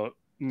point about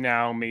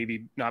now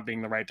maybe not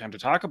being the right time to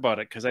talk about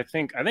it, because I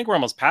think we're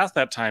almost past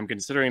that time,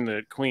 considering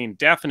the Queen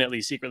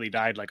definitely secretly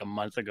died like a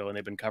month ago and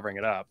they've been covering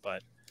it up.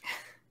 But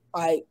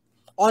I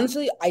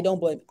don't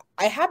blame.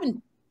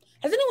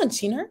 Has anyone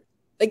seen her,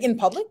 like, in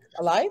public,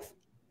 alive,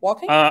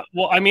 walking?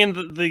 Well, I mean,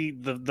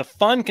 the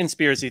fun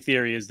conspiracy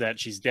theory is that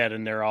she's dead,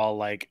 and they're all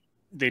like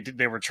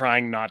they were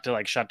trying not to,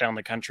 like, shut down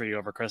the country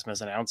over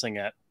Christmas, announcing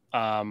it.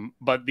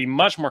 But the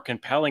much more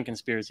compelling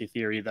conspiracy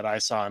theory that I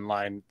saw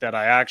online that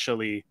I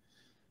actually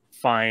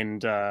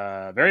find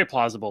very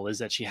plausible is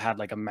that she had,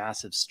 like, a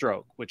massive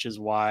stroke, which is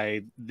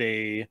why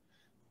they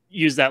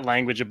use that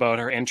language about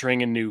her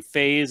entering a new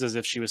phase as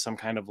if she was some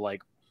kind of,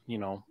 like,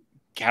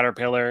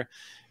 caterpillar.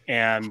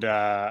 And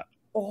or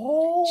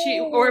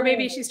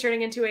maybe she's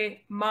turning into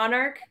a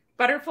monarch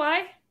butterfly.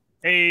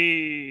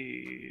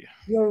 Hey,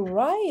 you're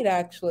right.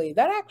 Actually,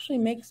 that actually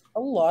makes a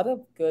lot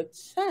of good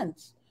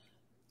sense.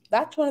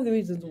 That's one of the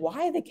reasons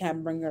why they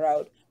can't bring her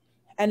out.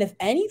 And if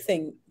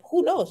anything,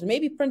 who knows?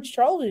 Maybe Prince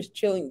Charles is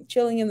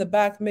chilling in the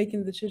back,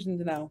 making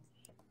decisions now.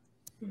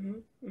 Mm-hmm.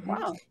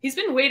 Wow. He's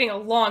been waiting a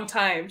long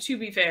time, to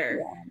be fair.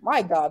 Yeah,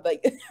 my God,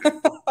 like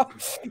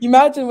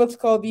imagine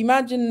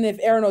imagine if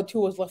Aaron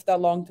O'Toole was left that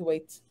long to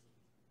wait.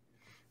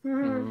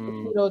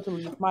 To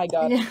leave. My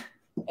God. Yeah.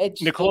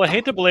 Nicole, I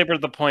hate to belabor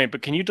the point,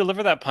 but can you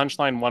deliver that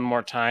punchline one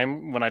more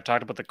time when I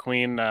talked about the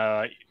queen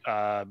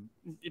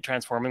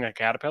transforming a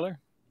caterpillar?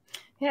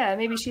 Yeah,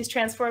 maybe she's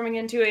transforming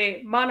into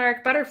a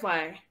monarch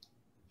butterfly.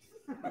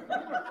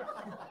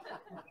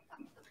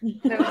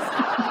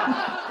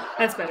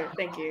 That's better.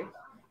 Thank you.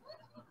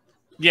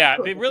 Yeah,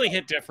 they really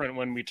hit different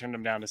when we turned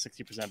them down to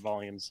 60%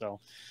 volume. So,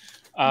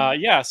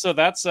 yeah, so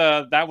that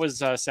was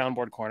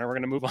Soundboard Corner. We're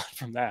going to move on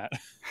from that.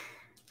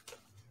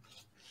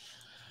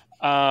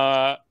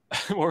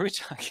 What were we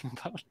talking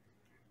about?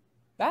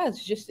 That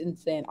is just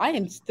insane. I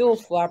am still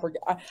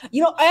flabbergasted.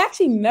 I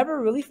actually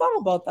never really thought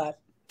about that.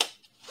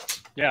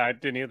 Yeah, I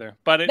didn't either.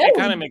 But it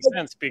kind of makes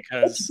sense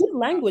because it's good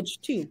language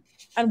too.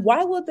 And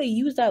why would they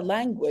use that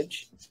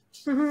language?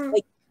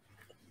 Like,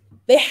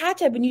 they had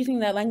to have been using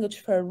that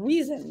language for a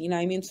reason. You know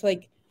what I mean? It's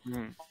like,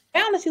 I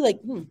honestly like,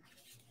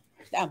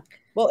 damn.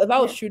 Well, if I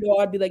was Trudeau,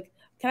 I'd be like,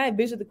 can I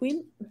visit the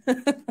Queen?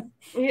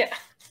 Yeah.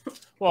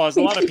 Well, as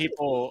a lot of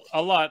people,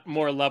 a lot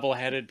more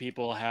level-headed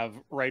people have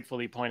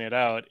rightfully pointed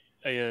out,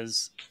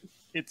 is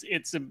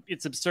it's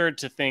absurd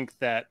to think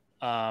that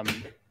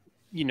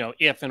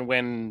if and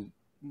when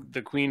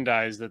the Queen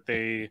dies, that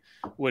they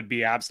would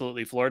be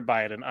absolutely floored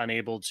by it and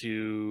unable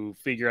to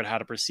figure out how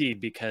to proceed,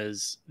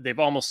 because they've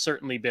almost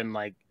certainly been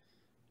like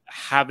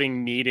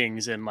having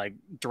meetings and like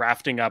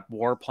drafting up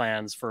war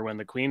plans for when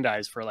the Queen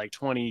dies for like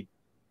 20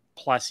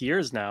 plus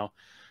years now.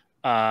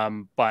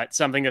 But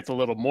something that's a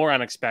little more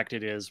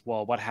unexpected is,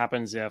 well, what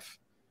happens if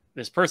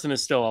this person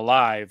is still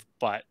alive,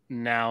 but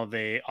now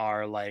they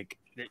are like,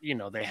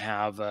 they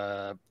have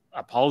a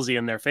palsy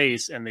in their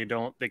face, and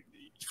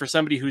for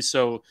somebody who's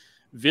so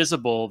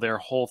visible, their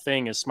whole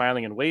thing is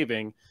smiling and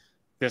waving.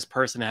 This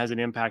person has an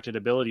impacted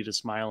ability to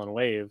smile and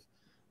wave.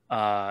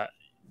 Now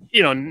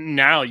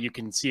you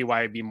can see why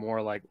it'd be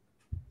more like,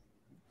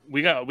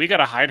 we got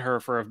to hide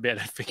her for a bit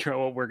and figure out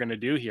what we're going to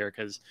do here.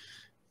 Cause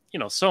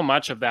so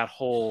much of that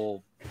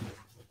whole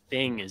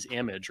thing is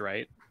image,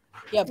 right?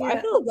 Yeah, but I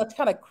feel like that's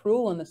kind of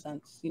cruel in a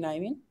sense. You know what I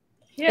mean?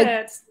 Yeah, like,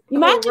 it's the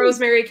whole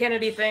Rosemary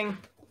Kennedy thing.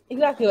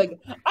 Exactly. Like,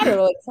 I don't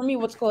know. Like, for me,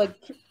 what's called like,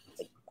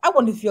 I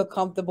wouldn't feel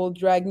comfortable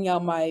dragging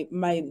out my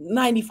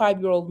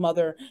 95-year-old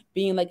mother,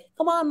 being like,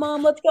 "Come on,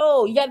 mom, let's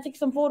go. You got to take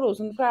some photos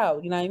in the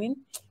crowd." You know what I mean?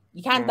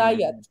 You can't die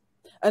yet.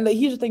 And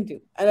here's the thing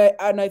too.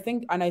 And I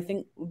think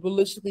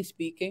realistically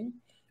speaking,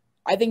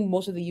 I think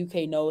most of the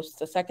UK knows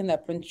the second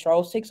that Prince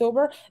Charles takes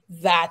over,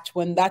 that's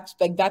when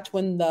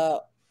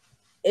the,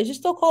 is it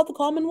still called the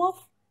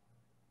Commonwealth?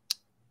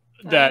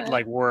 That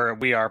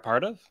we are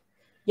part of?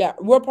 Yeah,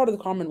 we're part of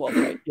the Commonwealth,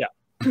 right? Yeah.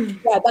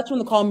 Yeah, that's when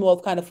the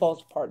Commonwealth kind of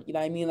falls apart. You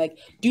know what I mean? Like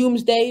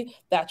Doomsday,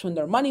 that's when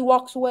their money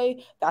walks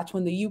away. That's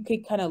when the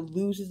UK kind of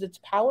loses its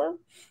power.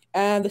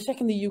 And the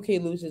second the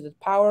UK loses its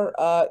power,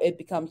 it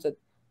becomes a.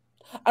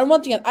 And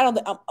once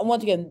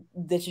again,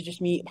 this is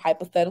just me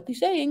hypothetically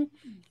saying,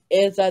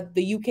 is that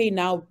the UK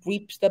now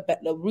reaps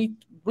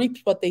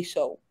what they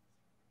sow.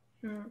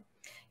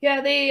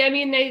 Yeah,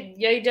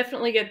 I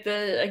definitely get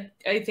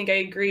I think I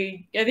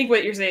agree. I think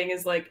what you're saying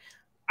is like,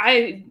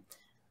 I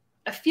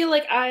feel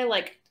like I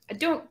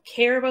don't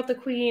care about the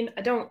Queen.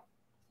 I don't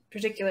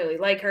particularly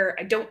like her.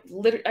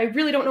 I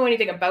really don't know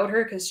anything about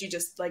her, because she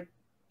just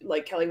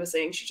like Kelly was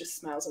saying, she just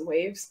smiles and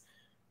waves.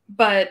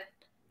 But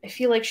I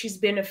feel like she's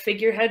been a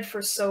figurehead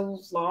for so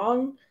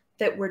long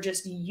that we're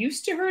just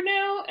used to her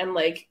now. And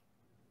like,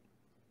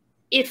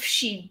 if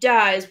she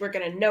dies, we're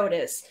going to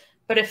notice.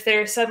 But if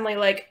they're suddenly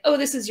like, oh,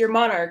 this is your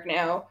monarch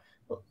now,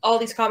 all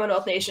these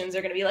Commonwealth nations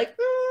are going to be like,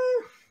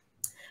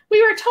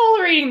 we were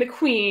tolerating the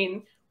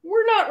Queen.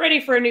 We're not ready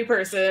for a new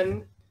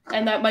person.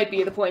 And that might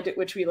be the point at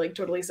which we like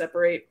totally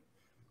separate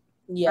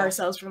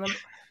ourselves from them.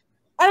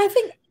 And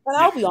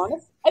I'll be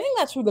honest, I think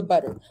that's for the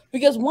better.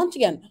 Because once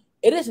again,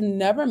 it has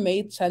never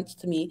made sense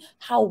to me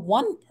how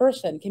one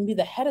person can be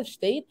the head of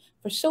state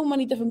for so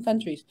many different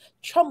countries.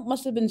 Trump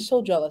must have been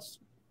so jealous.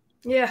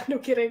 Yeah, no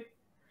kidding.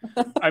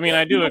 I mean,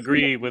 I do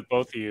agree with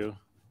both of you.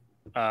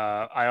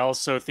 I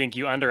also think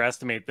you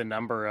underestimate the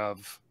number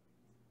of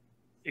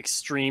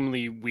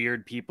extremely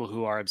weird people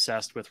who are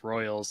obsessed with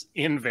royals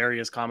in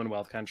various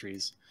Commonwealth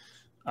countries.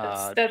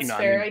 That's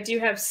fair. I do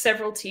have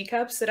several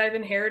teacups that I've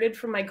inherited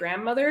from my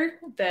grandmother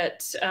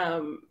that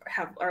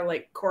are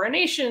like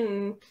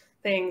coronation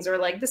things, or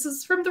like, this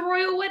is from the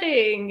royal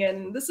wedding,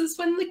 and this is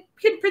when the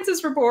kid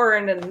princes were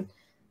born, and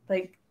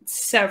like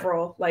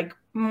several, like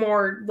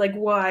more, like,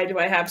 why do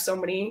I have so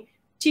many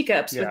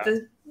teacups with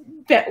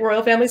the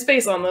royal family's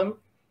face on them?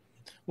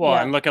 Well,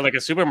 and look at like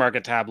a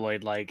supermarket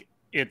tabloid, like,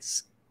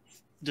 it's,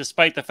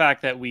 despite the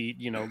fact that we,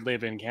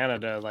 live in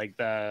Canada, like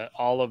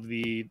all of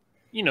the,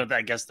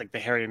 I guess like the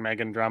Harry and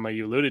Meghan drama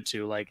you alluded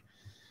to, like,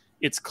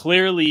 it's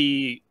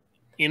clearly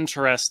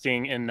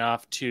interesting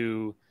enough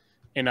to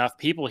enough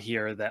people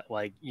here that,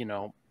 like,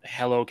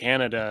 Hello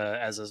Canada,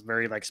 as a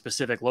very like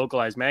specific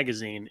localized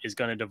magazine, is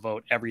going to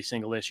devote every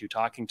single issue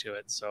talking to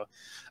it. So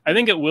I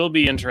think it will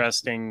be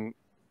interesting,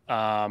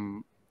 how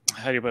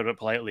do you put it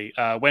politely,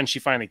 when she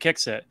finally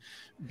kicks it,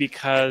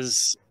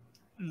 because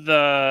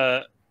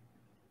I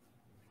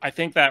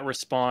think that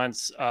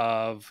response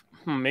of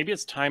maybe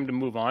it's time to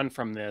move on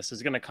from this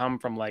is going to come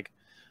from like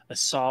a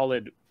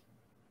solid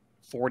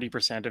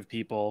 40% of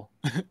people,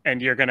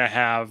 and you're going to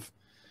have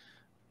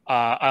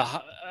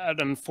an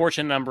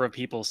unfortunate number of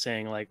people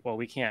saying like, well,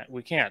 we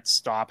can't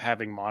stop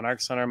having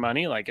monarchs on our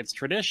money, like it's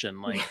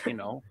tradition, like, you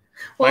know.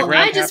 Well,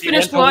 I just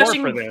finished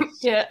watching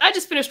I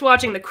just finished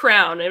watching The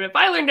Crown, and if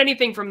I learned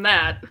anything from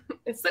that,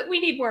 it's that we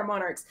need more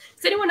monarchs.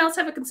 Does anyone else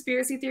have a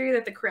conspiracy theory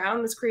that The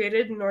Crown was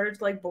created in order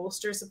to like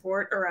bolster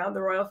support around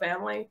the royal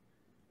family?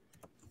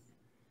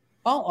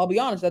 Oh, I'll be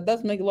honest, that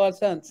does make a lot of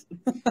sense.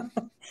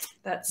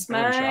 That's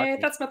my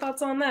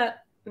thoughts on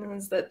that.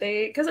 Is that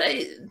because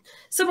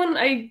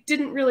I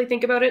didn't really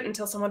think about it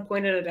until someone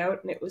pointed it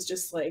out, and it was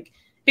just like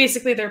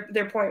basically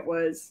their point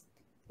was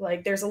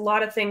like there's a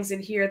lot of things in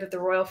here that the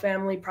royal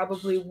family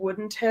probably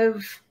wouldn't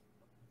have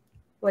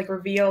like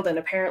revealed, and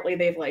apparently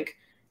they've like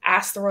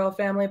asked the royal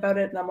family about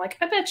it, and I'm like,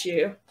 I bet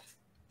you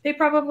they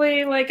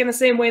probably like in the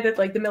same way that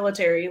like the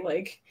military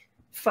like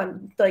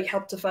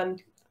helped to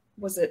fund,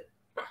 was it,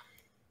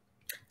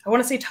 I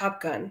want to say Top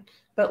Gun,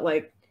 but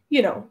like,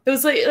 you know,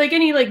 those like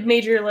any like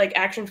major like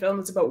action film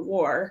that's about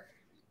war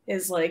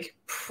is like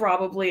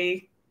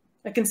probably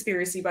a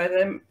conspiracy by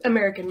the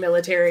American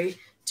military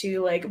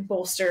to like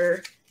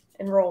bolster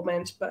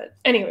enrollment. But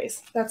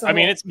anyways, that's I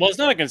mean, it's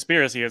not a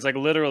conspiracy. It's like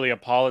literally a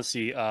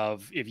policy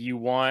of if you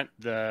want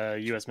the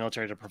U.S.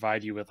 military to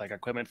provide you with like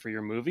equipment for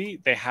your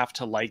movie, they have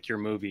to like your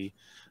movie,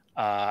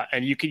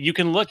 and you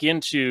can look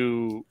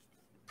into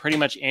pretty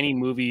much any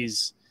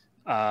movie's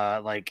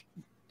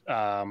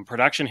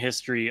production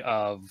history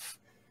of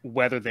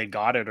whether they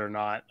got it or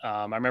not.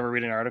 I remember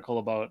reading an article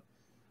about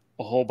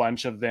a whole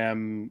bunch of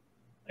them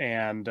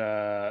and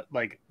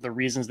like the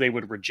reasons they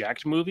would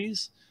reject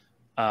movies.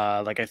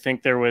 Like I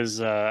think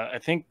there's a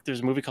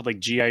movie called like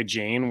G.I.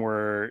 Jane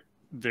where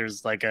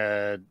there's like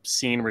a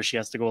scene where she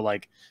has to go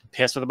like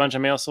piss with a bunch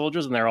of male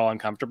soldiers and they're all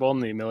uncomfortable,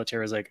 and the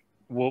military is like,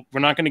 well, we're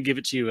not going to give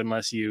it to you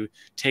unless you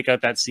take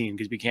out that scene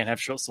because we can't have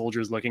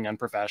soldiers looking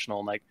unprofessional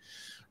and like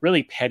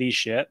really petty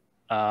shit.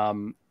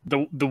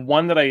 The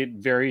one that I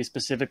very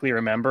specifically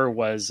remember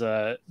was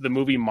the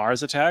movie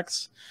Mars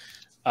Attacks,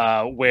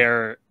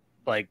 where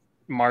like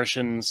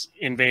Martians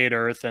invade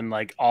Earth and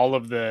like all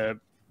of the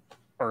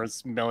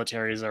Earth's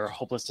militaries are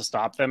hopeless to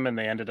stop them, and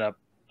they ended up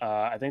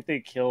I think they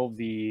killed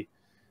the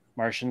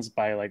Martians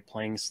by like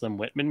playing Slim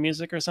Whitman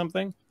music or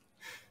something.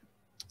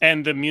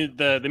 And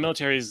the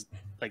military's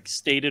like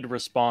stated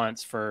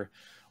response for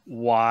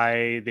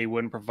why they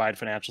wouldn't provide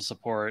financial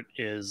support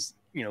is,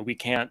 you know, we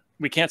can't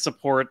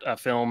support a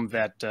film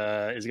that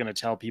is going to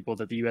tell people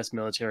that the U.S.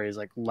 military is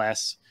like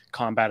less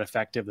combat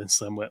effective than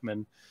Slim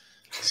Whitman.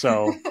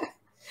 So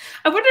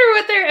I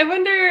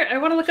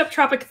want to look up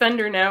Tropic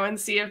Thunder now and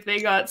see if they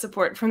got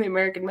support from the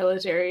American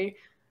military.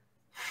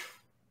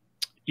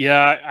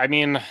 Yeah, I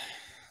mean,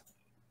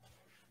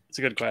 it's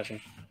a good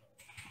question.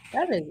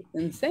 That is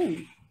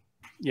insane.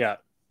 Yeah,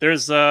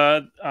 there's I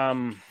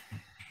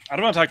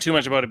don't want to talk too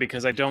much about it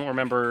because I don't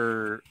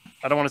remember.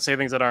 I don't want to say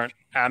things that aren't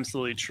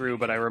absolutely true,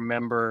 but I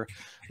remember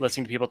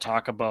listening to people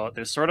talk about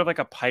there's sort of like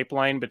a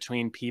pipeline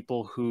between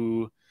people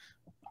who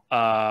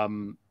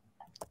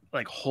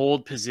like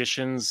hold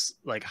positions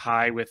like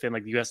high within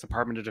like the U.S.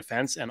 Department of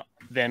Defense, and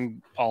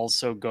then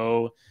also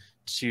go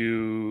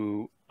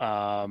to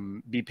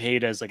be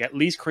paid as like at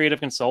least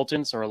creative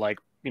consultants or like,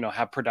 you know,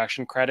 have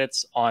production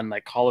credits on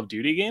like Call of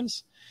Duty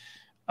games.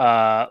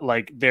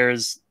 Like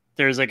there's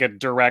like a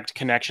direct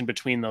connection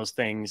between those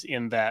things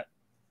in that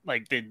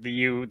like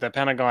the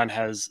Pentagon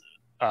has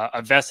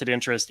a vested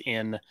interest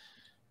in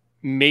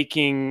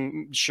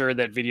making sure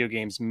that video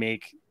games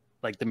make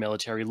like the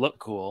military look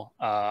cool,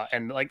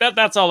 and like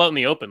that's all out in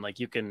the open. Like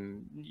you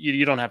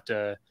don't have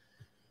to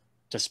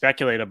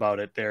speculate about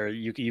it. There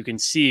you can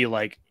see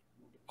like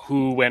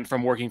who went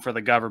from working for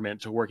the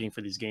government to working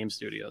for these game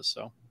studios.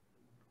 So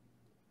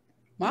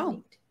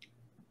wow,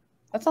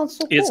 that sounds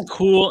so cool. It's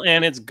cool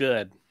and it's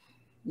good.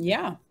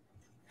 Yeah.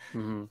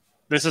 Mm-hmm.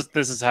 This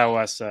is how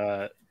us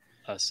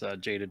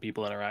jaded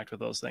people interact with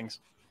those things.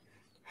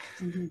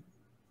 Mm-hmm.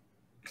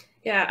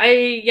 Yeah,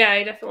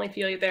 I definitely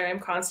feel you there. I'm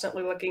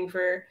constantly looking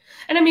for,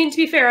 and I mean, to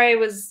be fair, I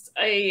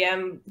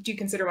do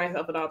consider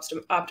myself an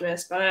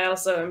optimist, but I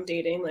also am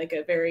dating like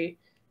a very,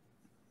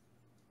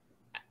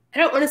 I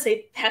don't want to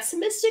say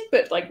pessimistic,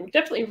 but like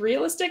definitely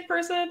realistic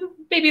person,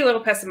 maybe a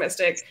little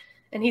pessimistic.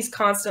 And he's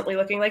constantly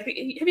looking like, have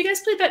you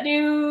guys played that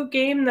new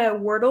game, the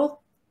Wordle?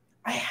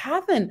 I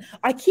haven't.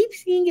 I keep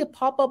seeing it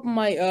pop up on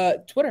my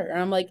Twitter,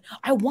 and I'm like,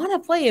 I want to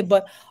play it,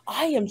 but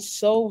I am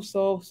so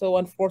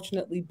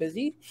unfortunately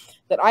busy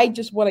that I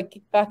just want to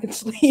kick back and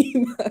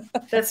sleep.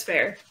 That's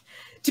fair.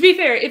 To be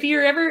fair, if you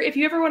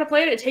ever want to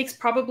play it, it takes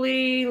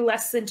probably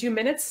less than 2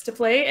 minutes to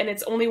play, and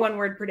it's only 1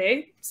 word per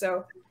day.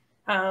 So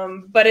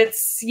But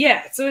it's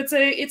so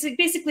it's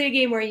basically a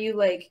game where you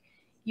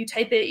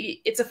type it.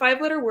 It's a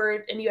 5-letter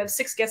word, and you have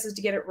 6 guesses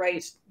to get it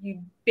right.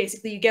 You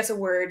guess a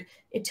word.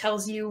 It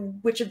tells you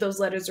which of those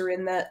letters are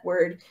in that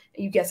word.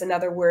 You guess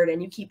another word,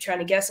 and you keep trying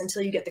to guess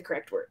until you get the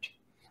correct word.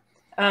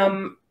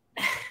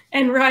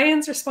 And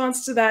Ryan's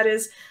response to that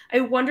is, I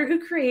wonder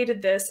who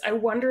created this. I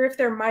wonder if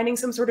they're mining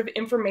some sort of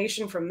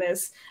information from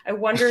this. I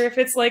wonder if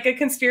it's like a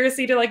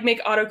conspiracy to like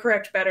make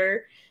autocorrect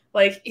better.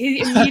 Like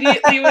he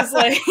immediately was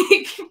like,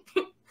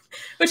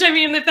 which I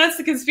mean, if that's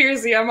the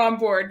conspiracy, I'm on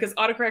board because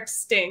autocorrect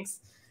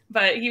stinks.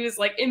 But he was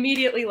like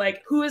immediately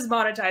like, who is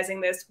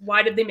monetizing this?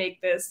 Why did they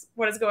make this?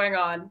 What is going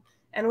on?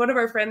 And one of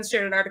our friends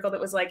shared an article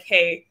that was like,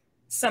 hey,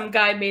 some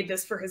guy made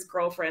this for his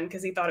girlfriend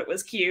because he thought it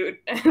was cute.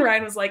 And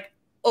Ryan was like,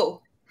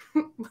 oh.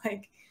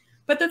 Like,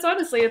 but that's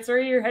honestly, it's where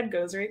your head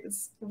goes, right?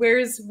 It's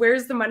where's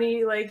the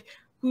money? Like,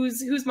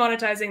 who's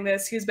monetizing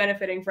this? Who's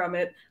benefiting from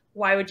it?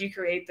 Why would you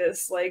create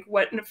this? Like,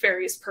 what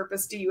nefarious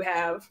purpose do you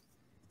have?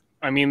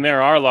 I mean,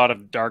 there are a lot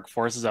of dark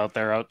forces out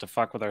there out to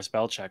fuck with our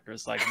spell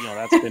checkers. Like,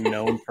 that's been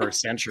known for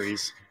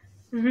centuries.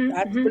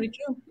 That's pretty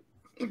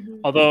true.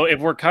 Although,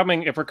 if we're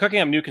cooking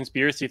up new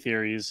conspiracy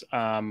theories,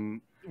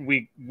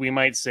 we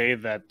might say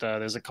that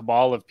there's a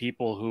cabal of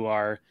people who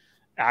are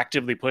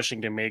actively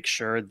pushing to make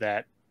sure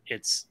that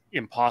it's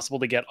impossible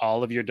to get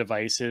all of your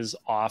devices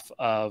off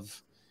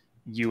of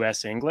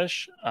US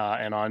English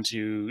and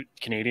onto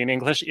Canadian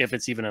English, if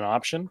it's even an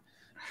option,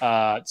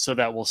 so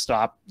that we'll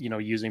stop,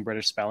 using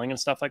British spelling and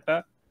stuff like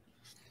that.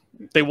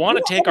 They want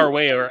to take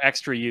our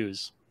extra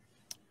U's.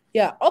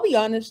 Yeah, I'll be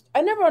honest.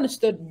 I never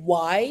understood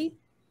why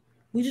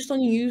we just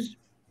don't use.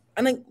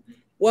 I think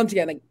once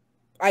again,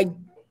 I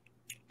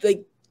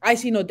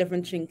see no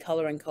difference in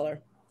color and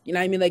color. You know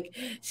what I mean? Like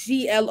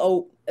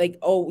CLO, like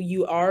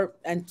OUR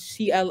and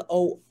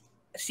CLOR.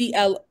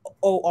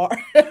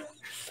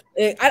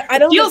 I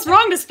don't. Feels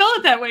wrong to spell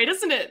it that way,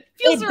 doesn't it?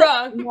 Feels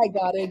wrong. Oh my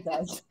God, it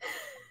does.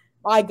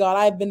 My God,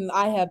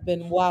 I have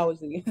been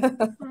wowsy.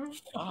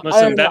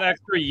 Listen, that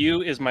extra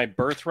U is my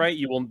birthright.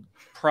 You will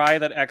pry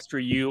that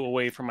extra U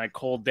away from my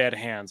cold, dead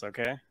hands.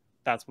 Okay,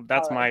 that's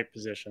my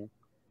position.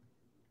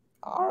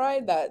 All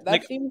right,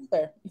 that seems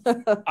fair.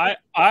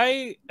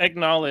 I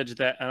acknowledge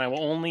that,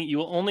 and you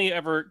will only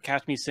ever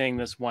catch me saying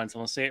this once,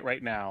 and I'll say it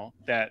right now,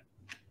 that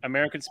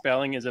American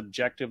spelling is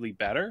objectively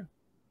better,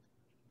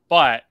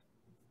 but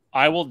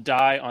I will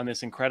die on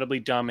this incredibly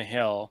dumb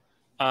hill.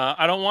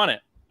 I don't want it.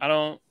 I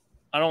don't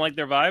like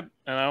their vibe,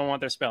 and I don't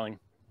want their spelling.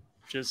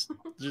 Just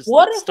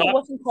what if it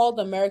wasn't called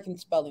American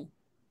spelling?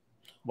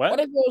 What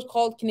if it was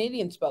called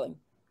Canadian spelling?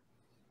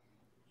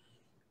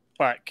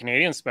 But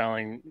Canadian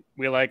spelling,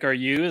 we like our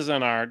U's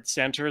and our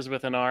centers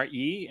with an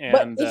R-E. And,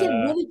 but is it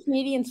really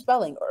Canadian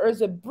spelling, or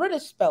is it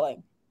British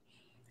spelling?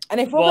 And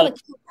if we're going to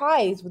keep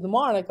ties with the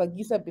monarch, like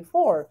you said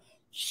before,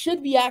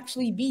 should we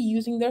actually be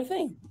using their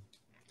thing?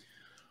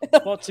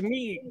 Well, to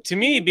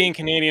me, being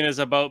Canadian is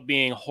about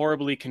being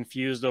horribly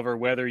confused over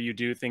whether you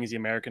do things the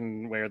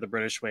American way or the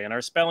British way, and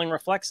our spelling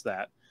reflects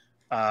that.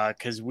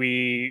 Because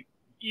we,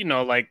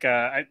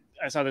 I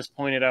saw this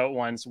pointed out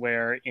once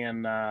where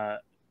in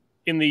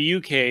the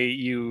UK,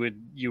 you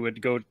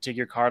would go take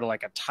your car to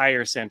like a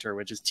tire center,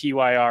 which is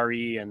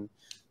TYRE and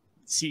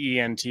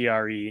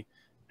CENTRE,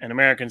 and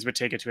Americans would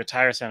take it to a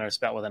tire center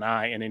spelled with an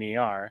I and an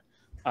ER.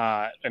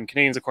 And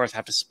Canadians, of course,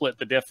 have to split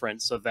the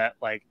difference so that,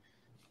 like,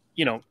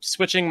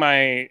 switching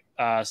my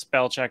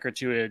spell checker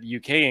to a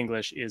UK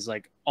English is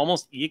like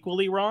almost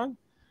equally wrong.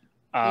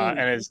 And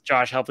as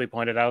Josh helpfully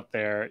pointed out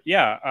there,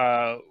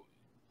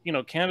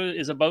 Canada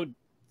is about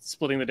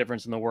splitting the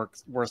difference in the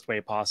worst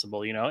way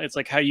possible. It's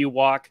like how you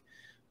walk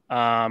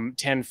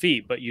 10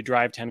 feet, but you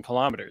drive 10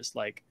 kilometers.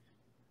 Like,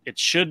 it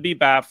should be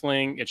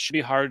baffling. It should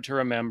be hard to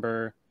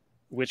remember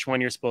which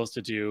one you're supposed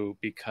to do,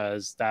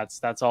 because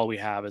that's all we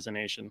have as a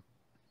nation.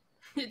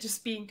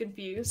 Just being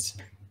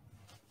confused.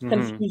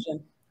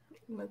 Confusion.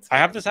 I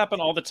have this happen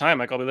all the time.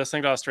 Like, I'll be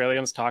listening to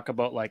Australians talk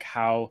about like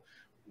how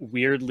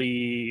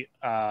weirdly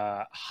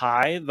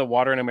high the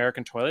water in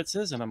American toilets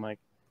is, and I'm like,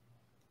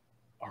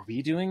 are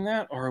we doing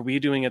that, or are we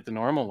doing it the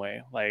normal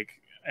way? Like,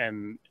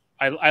 and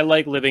I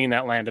like living in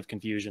that land of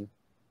confusion.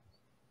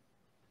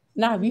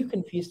 Nah, you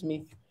confused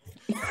me.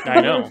 I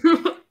know.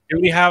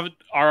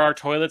 Are our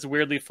toilets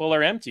weirdly full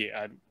or empty?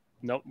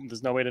 Nope,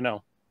 there's no way to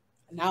know.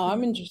 Now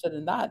I'm interested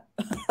in that.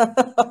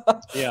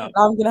 Yeah.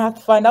 Now I'm gonna have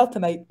to find out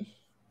tonight.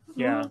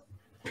 Yeah.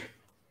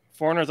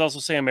 Foreigners also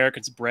say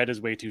Americans' bread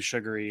is way too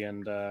sugary,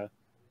 and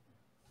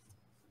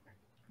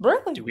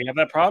really? Do we have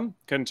that problem?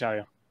 Couldn't tell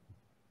you.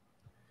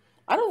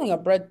 I don't think our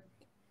bread.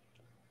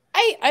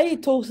 I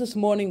ate toast this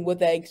morning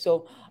with eggs,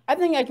 so I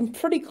think I can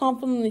pretty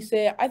confidently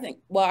say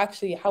well,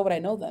 actually, how would I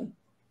know then?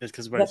 It's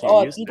because what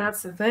you used to.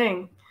 That's the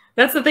thing.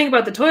 That's the thing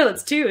about the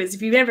toilets too, is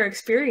if you've never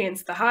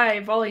experienced the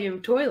high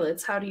volume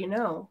toilets, how do you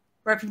know?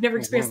 Or if you've never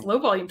experienced low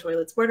volume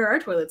toilets, what are our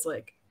toilets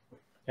like?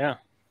 Yeah.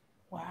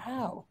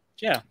 Wow.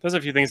 Yeah, there's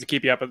a few things to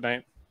keep you up at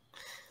night.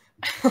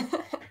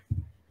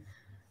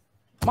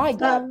 My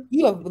God,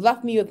 you have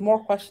left me with more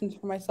questions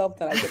for myself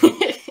than I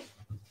did.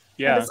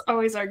 Yeah. That's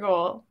always our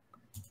goal.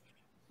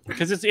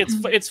 because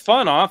it's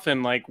fun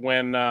often, like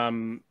when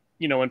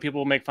when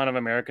people make fun of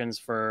Americans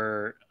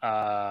for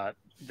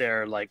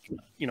their like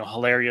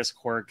hilarious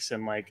quirks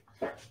and like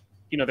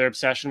their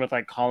obsession with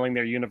like calling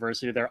their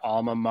university their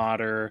alma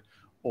mater,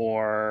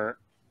 or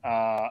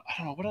I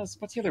don't know what else.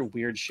 What's the other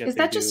weird shit? Is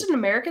that just an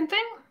American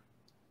thing?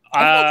 I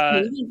think it's a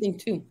Canadian thing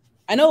too.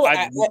 I know.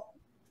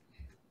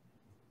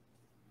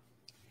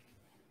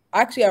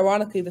 Actually,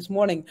 ironically, this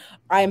morning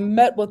I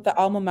met with the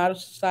Alma Mater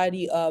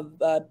Society of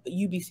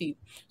UBC.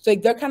 So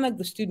like, they're kind of like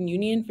the student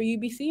union for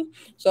UBC.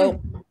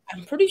 So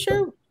I'm pretty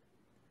sure,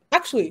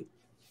 actually,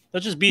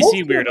 that's just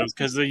BC weirdos,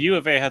 because the U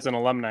of A has an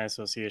alumni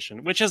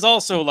association, which is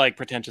also like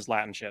pretentious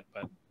Latin shit.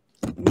 But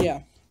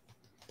yeah.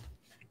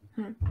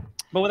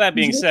 But with that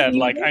being said,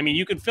 like, I mean,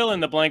 you can fill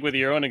in the blank with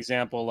your own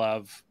example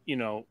of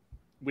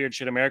weird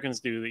shit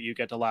Americans do that you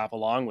get to laugh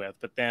along with.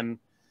 But then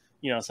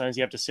sometimes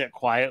you have to sit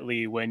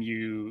quietly when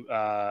you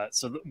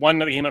so the one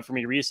that came up for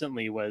me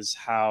recently was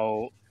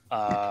how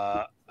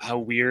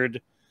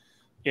weird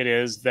it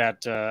is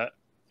that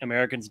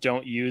Americans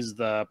don't use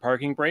the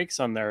parking brakes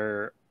on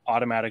their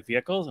automatic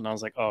vehicles, and I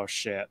was like, oh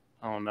shit,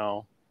 oh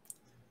no,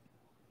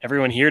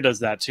 everyone here does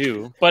that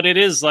too. But it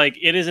is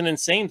an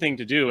insane thing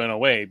to do in a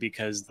way,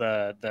 because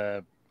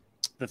the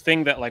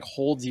thing that like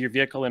holds your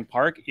vehicle in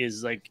park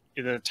is like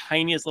the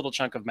tiniest little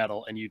chunk of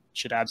metal, and you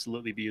should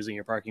absolutely be using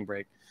your parking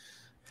brake.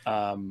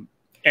 And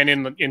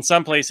in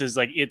some places,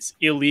 like, it's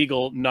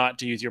illegal not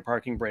to use your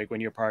parking brake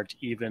when you're parked,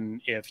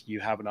 even if you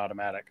have an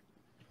automatic.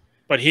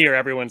 But here,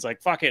 everyone's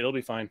like, "Fuck it, it'll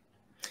be fine."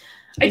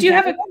 I do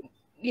have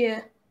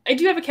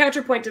a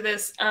counterpoint to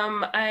this.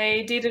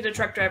 I dated a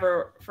truck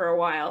driver for a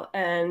while,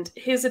 and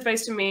his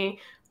advice to me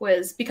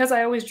was, because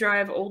I always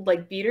drive old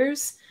like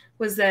beaters,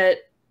 was that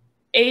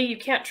A, you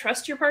can't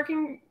trust your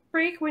parking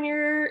brake when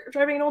you're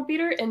driving an old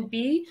beater, and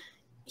B,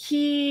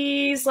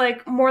 he's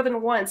like, more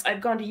than once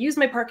I've gone to use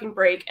my parking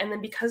brake, and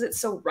then because it's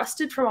so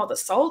rusted from all the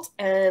salt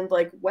and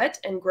like wet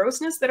and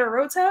grossness that our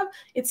roads have,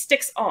 it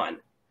sticks on.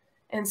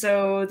 And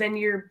so then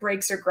your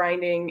brakes are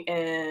grinding.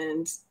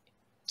 And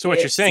so what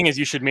you're saying is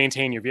you should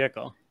maintain your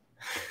vehicle.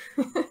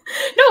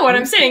 No, what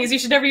I'm saying is you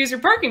should never use your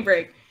parking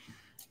brake.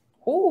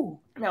 Oh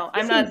no,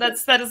 I'm not.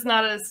 That is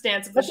not a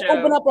stance of the show.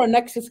 Open up our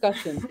next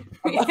discussion.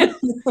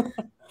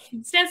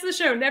 Stance of the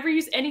show: never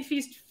use any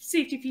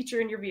safety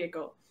feature in your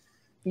vehicle.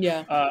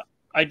 Yeah.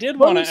 I did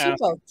want to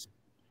ask.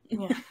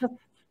 Yeah.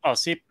 Oh,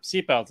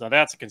 seatbelts. Now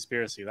that's a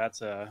conspiracy.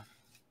 It's a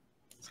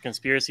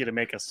conspiracy to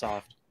make us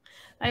soft.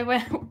 I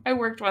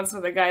worked once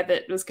with a guy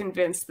that was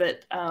convinced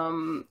that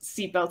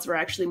seatbelts were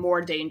actually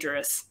more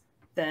dangerous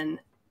than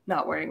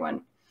not wearing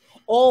one.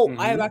 Oh,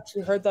 I've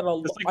actually heard that a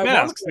lot. Like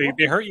masks,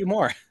 they hurt you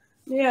more.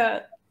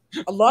 Yeah.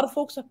 A lot of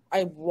folks have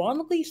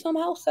ironically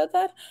somehow said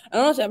that.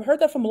 And honestly, I've heard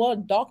that from a lot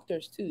of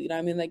doctors too. You know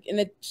what I mean? Like, and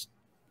it's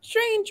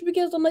strange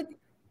because I'm like,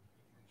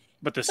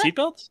 but the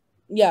seatbelts?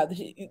 Yeah,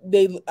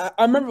 I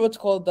remember what's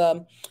called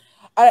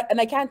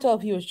I can't tell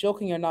if he was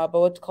joking or not,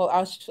 but what's called, I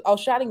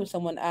was chatting with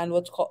someone and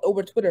what's called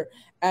over Twitter,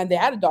 and they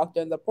had a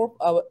doctor, and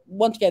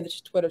once again, this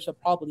is Twitter, so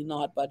probably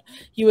not, but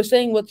he was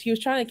saying he was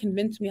trying to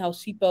convince me how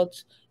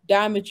seatbelts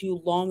damage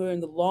you longer in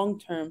the long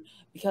term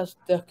because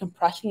they're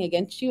compressing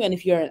against you, and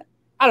if you're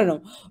I don't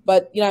know,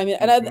 but you know what I mean.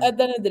 And at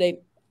the end of the day,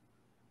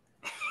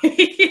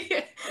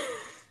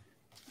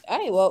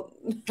 hey, well,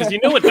 because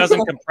what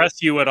doesn't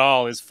compress you at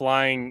all is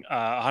flying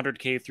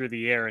 100K through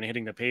the air and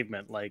hitting the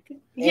pavement. Like,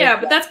 yeah,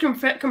 but that's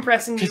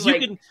compressing you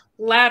like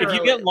laterally.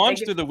 If you get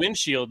launched through the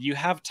windshield, you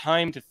have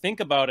time to think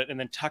about it and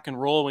then tuck and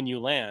roll when you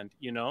land.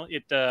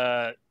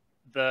 The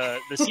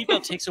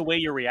seatbelt takes away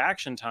your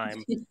reaction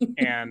time,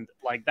 and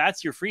like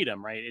that's your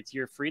freedom, right? It's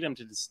your freedom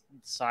to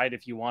decide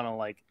if you want to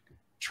like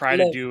try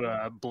to do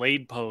a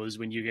blade pose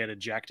when you get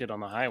ejected on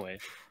the highway.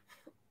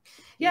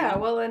 Yeah,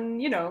 well,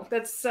 and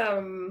that's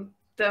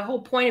the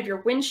whole point of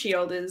your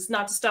windshield is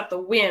not to stop the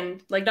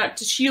wind, like not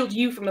to shield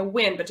you from the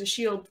wind, but to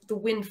shield the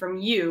wind from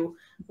you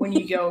when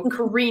you go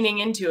careening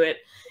into it.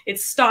 It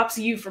stops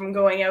you from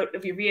going out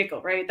of your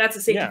vehicle, right? That's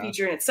a safety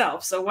feature in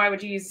itself. So why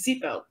would you use a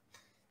seatbelt?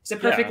 It's a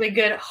perfectly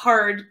good,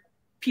 hard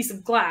piece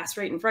of glass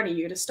right in front of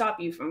you to stop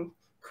you from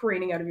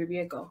careening out of your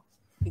vehicle.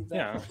 Exactly.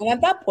 Yeah. And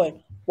at that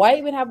point, why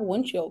even have a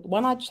windshield? Why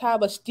not just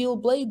have a steel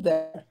blade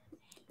there?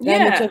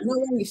 Then if you're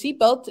wearing your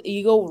seatbelt,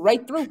 you go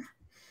right through.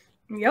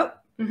 Yep.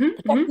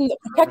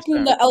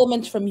 Protecting the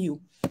elements from you.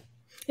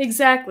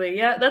 Exactly.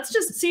 Yeah, that's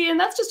just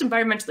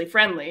environmentally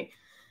friendly.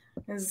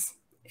 Because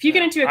if you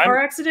get into a car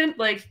accident,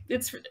 like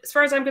it's, as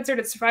far as I'm concerned,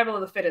 it's survival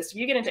of the fittest. If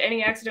you get into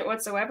any accident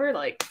whatsoever,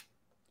 like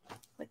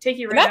take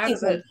you right out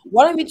of it.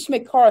 Why don't we just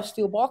make cars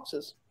steel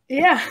boxes?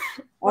 Yeah,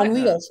 on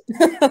wheels.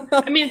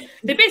 I mean,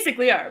 they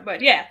basically are,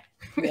 but yeah.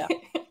 Yeah.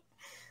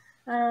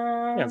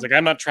 It's like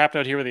I'm not trapped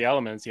out here with the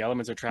elements. The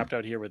elements are trapped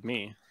out here with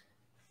me.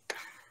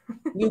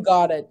 You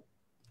got it.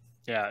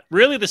 Yeah,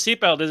 really, the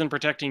seatbelt isn't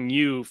protecting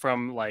you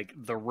from like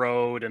the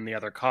road and the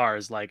other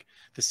cars. Like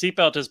the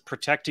seatbelt is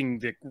protecting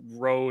the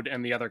road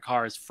and the other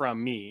cars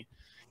from me.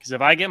 Because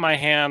if I get my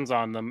hands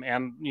on them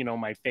and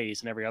my face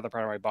and every other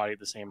part of my body at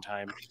the same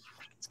time,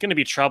 it's going to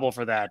be trouble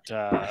for that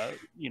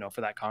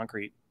for that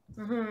concrete.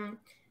 Mm-hmm.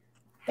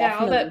 Yeah,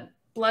 all that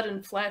blood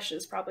and flesh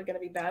is probably going to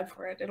be bad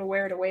for it. It'll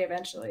wear it away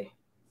eventually.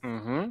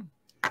 Mm-hmm.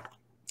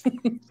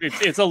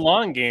 It's a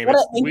long game. What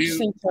an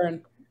interesting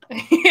turn.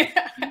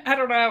 I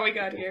don't know how we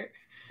got here.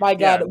 My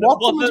God,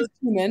 walk someone just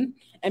tune in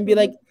and be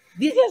like,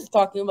 these guys are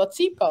talking about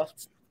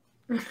seatbelts.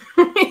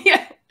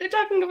 Yeah, they're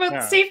talking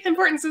about the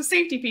importance of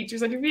safety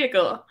features on your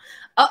vehicle.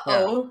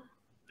 Uh-oh.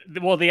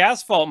 Yeah. Well, the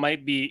asphalt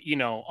might be, you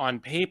know, on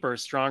paper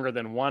stronger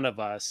than one of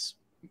us,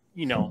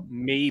 you know,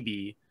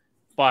 maybe,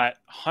 but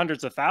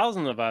hundreds of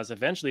thousands of us,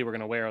 eventually we're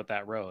going to wear out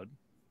that road.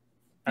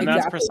 And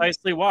that's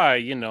precisely why,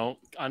 you know,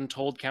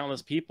 untold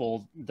countless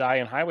people die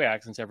in highway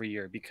accidents every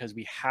year, because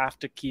we have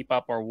to keep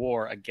up our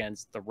war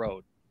against the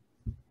road.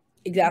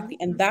 Exactly.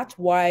 And that's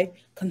why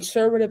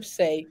conservatives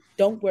say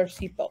don't wear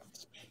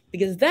seatbelts,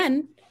 because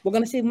then we're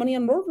going to save money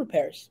on road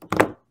repairs.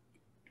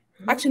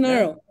 Actually,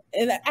 no.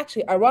 And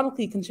actually,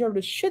 ironically,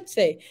 conservatives should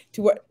say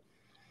to wear.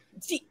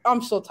 See,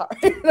 I'm so tired.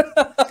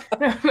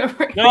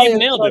 No, you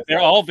nailed it.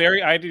 They're all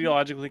very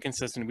ideologically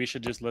consistent. We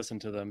should just listen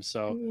to them.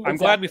 So I'm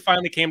glad we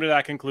finally came to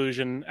that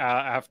conclusion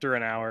after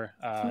an hour.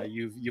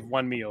 You've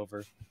won me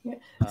over.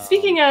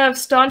 Speaking of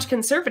staunch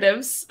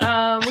conservatives,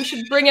 we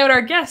should bring out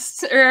our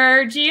guest or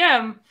our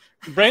GM.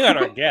 Bring out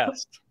our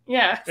guest.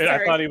 Yeah,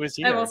 I thought he was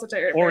here. I'm also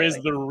tired. Or is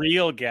the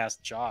real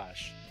guest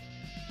Josh?